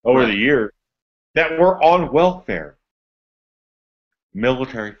over the years that were on welfare.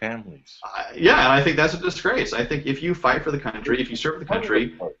 Military families. Yeah, and I think that's a disgrace. I think if you fight for the country, if you serve the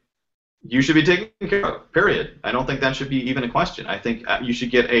country, you should be taken care of, period. I don't think that should be even a question. I think you should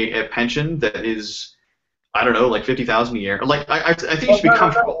get a pension that is, I don't know, like $50,000 a year. Like, I think you should be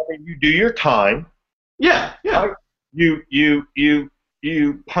comfortable. I mean, you do your time. Yeah.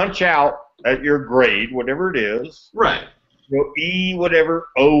 You punch out at your grade, whatever it is. Right. E whatever,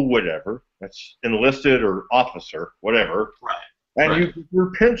 O whatever. That's enlisted or officer, whatever. Right. And you get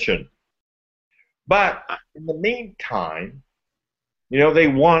your pension. But in the meantime, they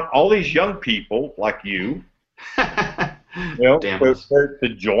want all these young people like you, to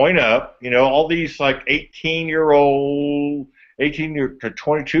join up. All these like 18 to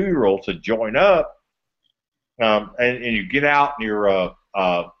 22-year-olds to join up, and you get out and you're a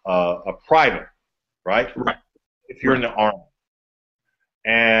private, right? Right. If you're in the Army,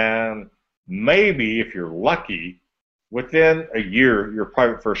 and maybe if you're lucky, within a year you're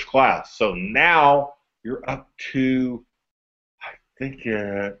private first class. So now you're up to, I think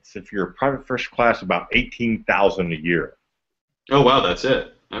if you're a private first class, about 18,000 a year. Oh wow, that's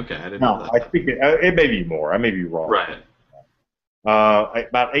it. Okay, I didn't know No, that. I think it may be more. I may be wrong. Right.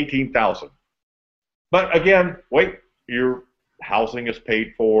 About 18,000. But again, wait, your housing is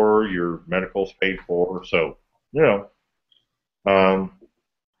paid for, your medical's paid for, so you know.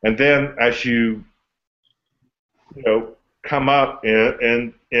 And then as come up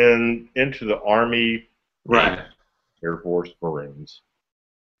into the Army, Right. Air Force, Marines,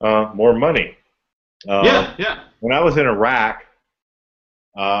 more money. Yeah. When I was in Iraq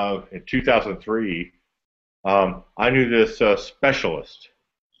in 2003, I knew this specialist,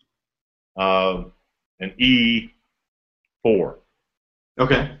 an E4.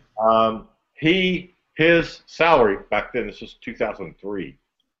 Okay. His salary back then, this was 2003,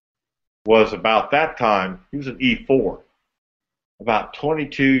 was about that time, he was an E4, about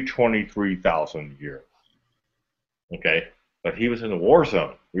 23,000 a year. Okay, but he was in the war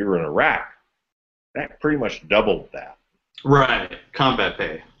zone. We were in Iraq. That pretty much doubled that. Right. Combat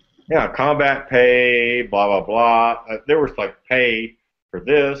pay. Yeah, combat pay, blah blah blah. There was like pay for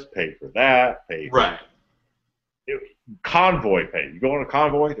this, pay for that, pay for Right. Convoy pay. You go on a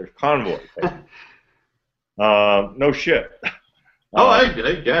convoy, there's convoy pay. No shit.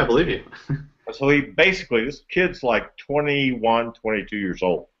 I believe you. So he basically, this kid's like 21, 22 years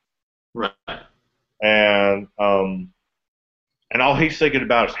old. Right. And all he's thinking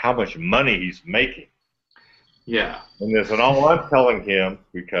about is how much money he's making. Yeah. And all I'm telling him,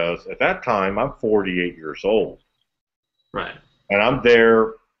 because at that time I'm 48 years old. Right. And I'm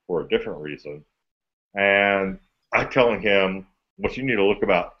there for a different reason. And I'm telling him, what you need to look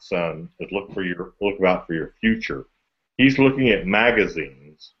about, son, is look about for your future. He's looking at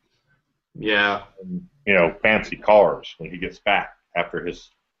magazines. Yeah. And, fancy cars when he gets back after his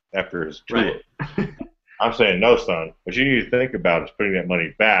tour. Right. I'm saying, no, son. What you need to think about is putting that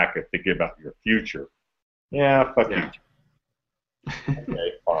money back and thinking about your future. Yeah, fuck you.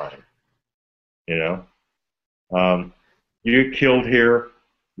 Okay, fine. You get killed here,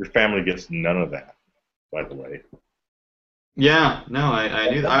 your family gets none of that, by the way. Yeah, no, I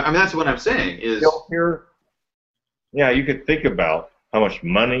knew that. I mean, that's what I'm saying is. Killed here, yeah, you could think about how much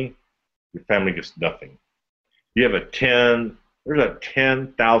money your family gets nothing. You have there's a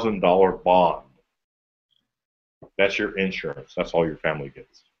 $10,000 bond. That's your insurance. That's all your family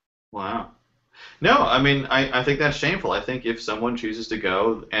gets. Wow. No, I mean, I think that's shameful. I think if someone chooses to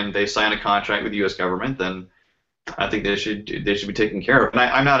go and they sign a contract with the U.S. government, then I think they should be taken care of. And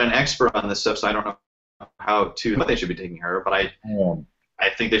I'm not an expert on this stuff, so I don't know what they should be taken care of. But I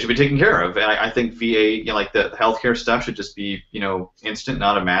think they should be taken care of. And I think VA, like the healthcare stuff, should just be instant and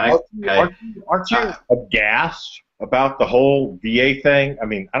automatic. Aren't you aghast about the whole VA thing? I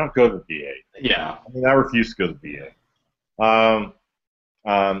mean, I don't go to the VA. Yeah. I mean, I refuse to go to the VA.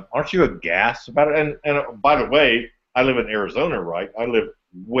 Aren't you aghast about it? And by the way, I live in Arizona, right? I live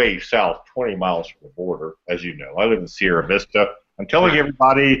way south, 20 miles from the border, as you know. I live in Sierra Vista. I'm telling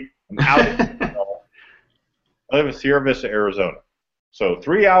everybody, I'm out. I live in Sierra Vista, Arizona. So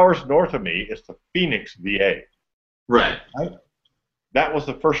 3 hours north of me is the Phoenix VA. Right. That was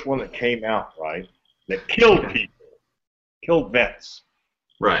the first one that came out, right? That killed people, killed vets.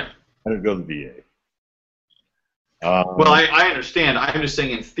 Right. I didn't go to the VA. Well, I understand. I'm just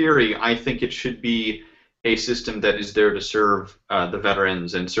saying, in theory, I think it should be a system that is there to serve the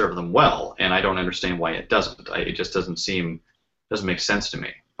veterans and serve them well, and I don't understand why it doesn't. It just doesn't make sense to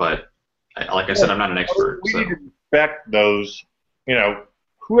me. But like I said, I'm not an expert. We need to respect those,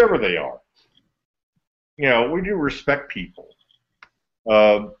 whoever they are. We do respect people.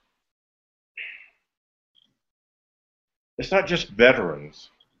 It's not just veterans.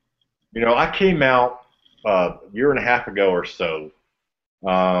 I came out a year and a half ago or so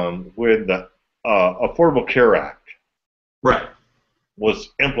when the Affordable Care Act was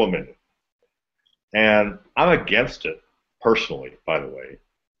implemented. And I'm against it, personally, by the way.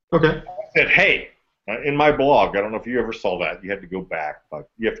 Okay. I said, hey, in my blog, I don't know if you ever saw that. You had to go back.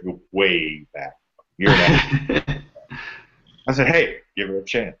 You have to go way back. A year and a half. I said, hey, give it a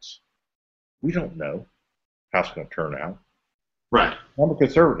chance. We don't know how it's going to turn out. Right. I'm a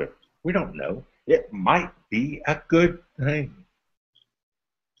conservative. We don't know. It might be a good thing.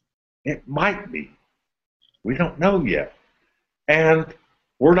 It might be. We don't know yet. And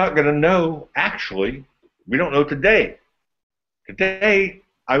we're not going to know, actually, we don't know today. Today,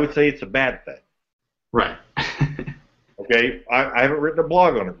 I would say it's a bad thing. Right. Okay? I haven't written a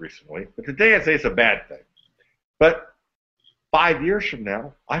blog on it recently, but today I'd say it's a bad thing. But 5 years from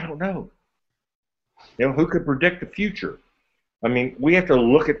now, I don't know. Who could predict the future? I mean, we have to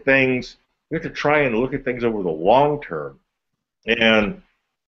look at things, we have to try and look at things over the long term. And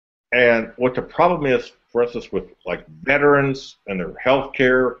what the problem is, for instance, with like veterans and their health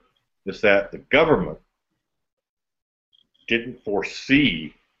care, is that the government didn't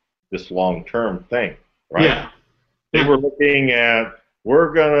foresee this long-term thing, right? Yeah. They were looking at,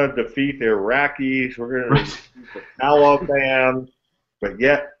 we're going to defeat the Iraqis, we're going to defeat the Taliban, but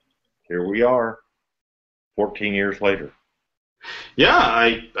yet, here we are, 14 years later. Yeah,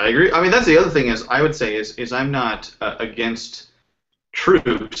 I agree. I mean, that's the other thing is I would say is I'm not against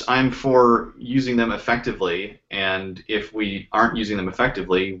troops. I'm for using them effectively, and if we aren't using them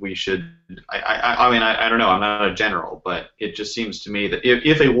effectively, we should. I mean, I don't know. I'm not a general, but it just seems to me that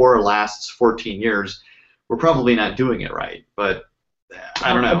if a war lasts 14 years, we're probably not doing it right. But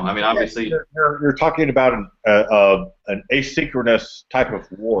I don't know. I mean, obviously, you're talking about an asynchronous type of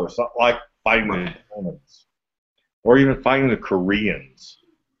war. It's not like fighting the Romans or even fighting the Koreans.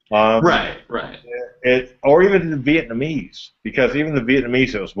 Right. Or even the Vietnamese, because even the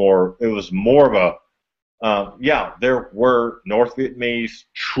Vietnamese, it was more of a, there were North Vietnamese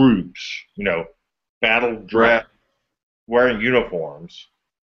troops, battle dress, wearing uniforms.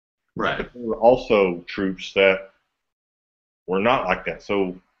 Right. But there were also troops that were not like that.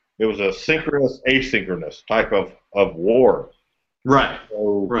 So it was a synchronous, asynchronous type of war. Right.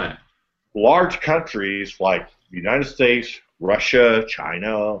 So large countries like the United States, Russia,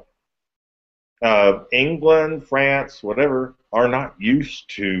 China, England, France, whatever, are not used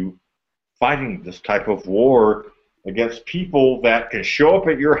to fighting this type of war against people that can show up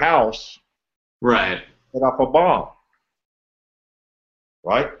at your house, right, set up a bomb,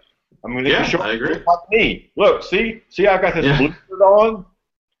 right? I mean, they can show I agree. up like me. Look, see, I got this blue shirt on.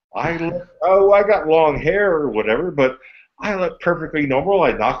 I got long hair or whatever, but I look perfectly normal.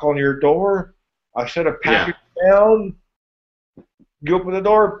 I knock on your door. I set a package down. You open the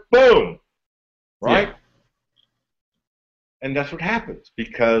door, boom, right? Yeah. And that's what happens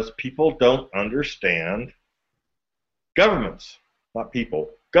because people don't understand. Governments, not people.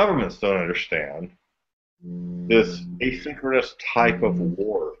 Governments don't understand this asynchronous type of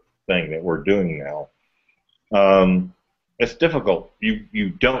war thing that we're doing now. It's difficult. You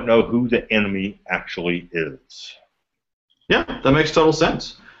don't know who the enemy actually is. Yeah, that makes total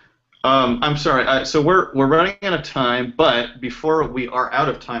sense. I'm sorry. So we're running out of time, but before we are out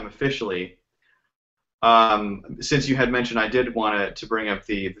of time officially, since you had mentioned, I did want to bring up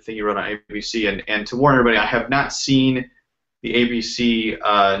the thing you wrote on ABC, and to warn everybody, I have not seen the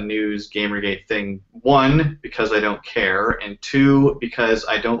ABC News Gamergate thing. One, because I don't care, and two, because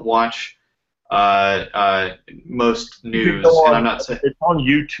I don't watch most news, and I'm not saying it's on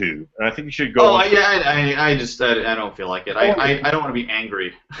YouTube, and I think you should go. Oh yeah, I don't feel like it. I don't want to be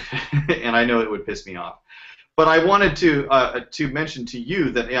angry, and I know it would piss me off. But I wanted to mention to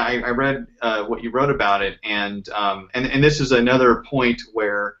you that I read what you wrote about it, and this is another point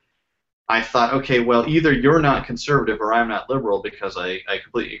where I thought, okay, well, either you're not conservative or I'm not liberal, because I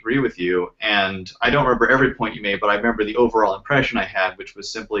completely agree with you. And I don't remember every point you made, but I remember the overall impression I had, which was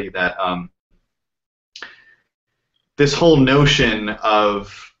simply that this whole notion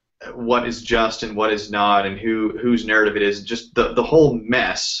of what is just and what is not, and whose narrative it is, just the whole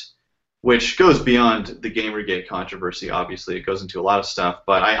mess, which goes beyond the Gamergate controversy. Obviously, it goes into a lot of stuff.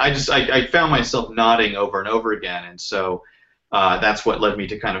 But I found myself nodding over and over again, and so that's what led me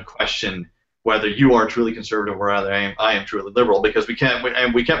to kind of question whether you are truly conservative or whether I am truly liberal, because we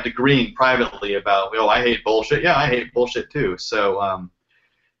kept agreeing privately about, I hate bullshit. Yeah, I hate bullshit too. So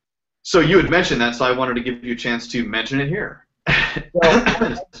so you had mentioned that, so I wanted to give you a chance to mention it here.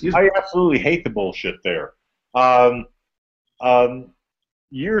 Well, I absolutely hate the bullshit there.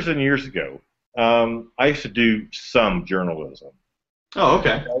 Years and years ago, I used to do some journalism. Oh,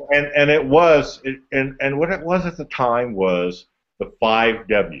 okay. And it was, and what it was at the time was the 5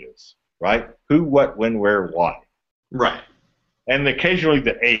 W's, right? Who, what, when, where, why. Right. And occasionally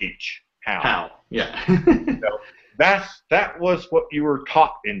the H, how. How, yeah. That was what you were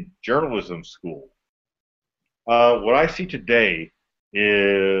taught in journalism school. What I see today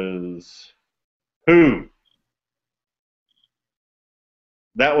is who.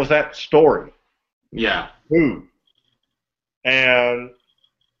 That was that story. Yeah. Who. And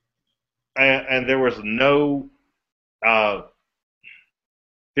there was no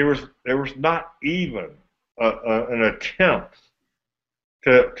there was not even an attempt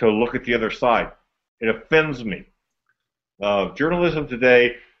to look at the other side. It offends me. Journalism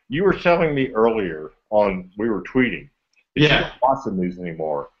today. You were telling me earlier we were tweeting. You don't watch the news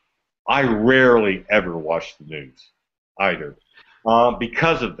anymore. I rarely ever watch the news either.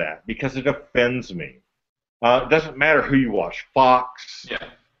 Because of that, because it offends me. It doesn't matter who you watch, Fox,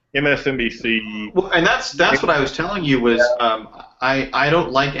 MSNBC. Well, and that's what I was telling you was I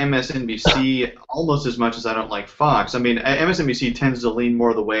don't like MSNBC almost as much as I don't like Fox. I mean, MSNBC tends to lean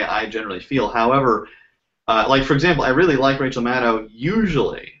more the way I generally feel. However, like for example, I really like Rachel Maddow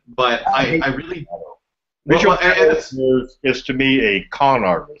usually, but I really Rachel Maddow is to me a con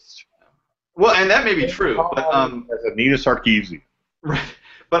artist. Well, and that may be true, but as Anita Sarkeesian. Right.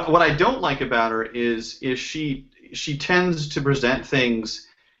 But what I don't like about her is she tends to present things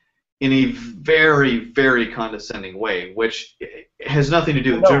in a very, very condescending way, which has nothing to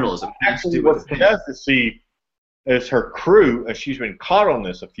do with journalism. Actually, what she does to see is her crew, and she's been caught on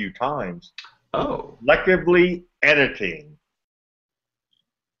this a few times, selectively editing.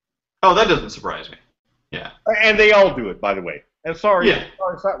 Oh, that doesn't surprise me. Yeah. And they all do it, by the way. And sorry,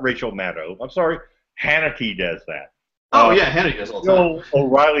 it's not Rachel Maddow. I'm sorry, Hannity does that. Hannity does all the time.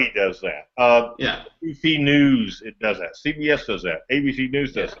 O'Reilly does that. Yeah. ABC News it does that. CBS does that. ABC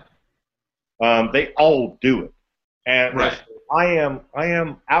News does that. They all do it, and I am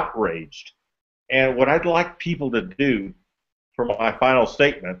outraged. And what I'd like people to do, for my final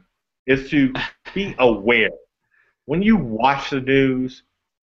statement, is to be aware. When you watch the news,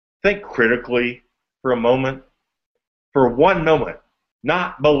 think critically for a moment. For one moment,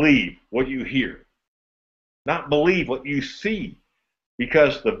 not believe what you hear. Not believe what you see.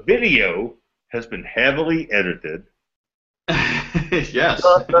 Because the video has been heavily edited. Yes.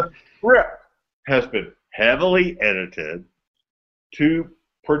 The script has been heavily edited to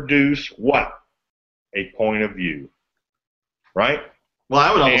produce what? A point of view. Right? Well,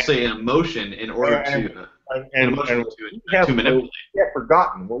 I would almost say an emotion in order to manipulate.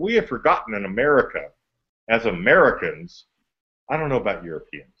 We have forgotten in America, as Americans, I don't know about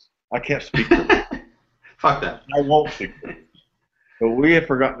Europeans. I can't speak for them. Fuck that. I won't speak for them. But we have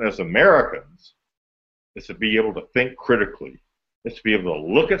forgotten as Americans is to be able to think critically. Is to be able to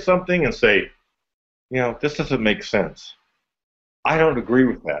look at something and say, this doesn't make sense. I don't agree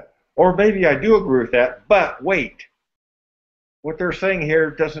with that. Or maybe I do agree with that, but wait. What they're saying here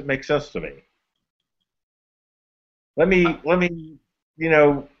doesn't make sense to me. Let me,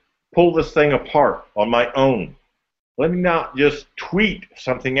 pull this thing apart on my own. Let me not just tweet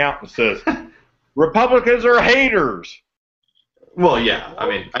something out that says, Republicans are haters. Well, yeah. I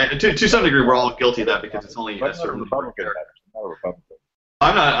mean, to some degree, we're all guilty of that because it's only a certain Republican. Not a Republican.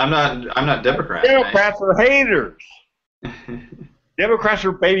 I'm not Democrat. Democrats are haters. Democrats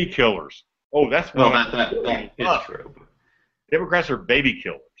are baby killers. Oh, that's that is true. Democrats are baby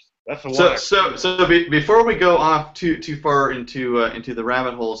killers. That's the one. So before we go off too far into the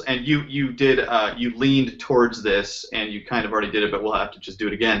rabbit holes, and you leaned towards this, and you kind of already did it, but we'll have to just do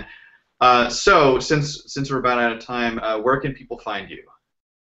it again. So since we're about out of time, where can people find you?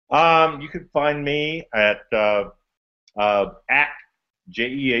 You can find me at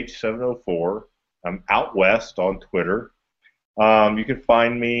JEH704. I'm out west on Twitter. You can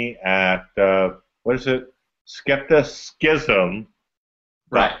find me at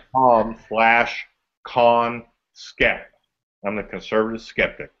skepticism.com/con-skep. I'm the conservative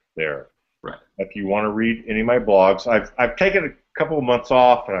skeptic there. Right. If you want to read any of my blogs, I've taken a couple of months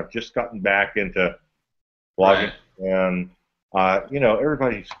off, and I've just gotten back into blogging. Right. And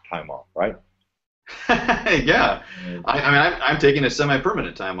everybody needs time off, right? Yeah. I'm taking a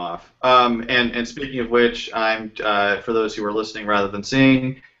semi-permanent time off. And speaking of which, I'm for those who are listening rather than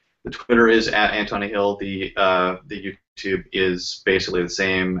seeing, the Twitter is at Antony Hill. The YouTube is basically the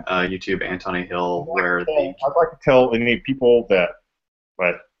same. YouTube Antony Hill. I'd like to tell any people that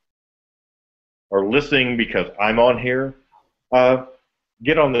are listening because I'm on here.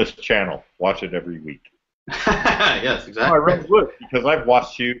 Get on this channel. Watch it every week. Yes, exactly. I really would, because I've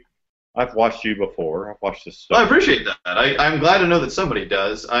watched you before. I've watched this stuff. Well, I appreciate that. I'm glad to know that somebody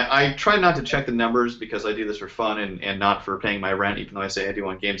does. I try not to check the numbers because I do this for fun and not for paying my rent, even though I say I do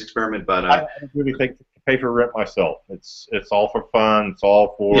on Games Experiment. But I don't really think to pay for rent myself. It's all for fun. It's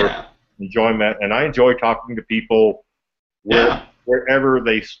all for enjoyment, and I enjoy talking to people wherever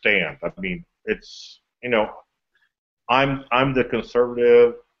they stand. I mean, it's I'm the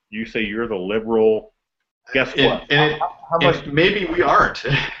conservative. You say you're the liberal. Guess what? How much? Maybe we aren't.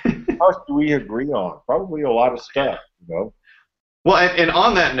 How much do we agree on? Probably a lot of stuff, Well, and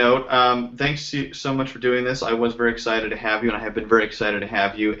on that note, thanks so much for doing this. I was very excited to have you, and I have been very excited to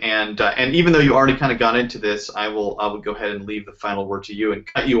have you. And even though you already kind of got into this, I will go ahead and leave the final word to you and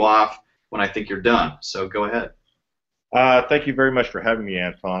cut you off when I think you're done. So go ahead. Thank you very much for having me,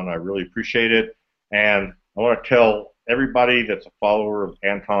 Anton. I really appreciate it. And I want to tell everybody that's a follower of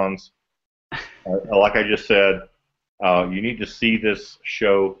Anton's, like I just said, you need to see this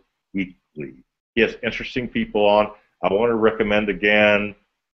show weekly. He has interesting people on. I want to recommend again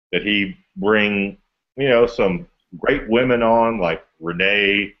that he bring, some great women on like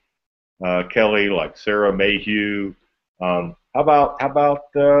Renee Kelly, like Sarah Mayhew. How about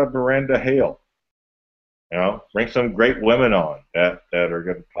Miranda Hale? Bring some great women on that are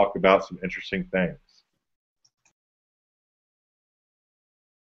going to talk about some interesting things.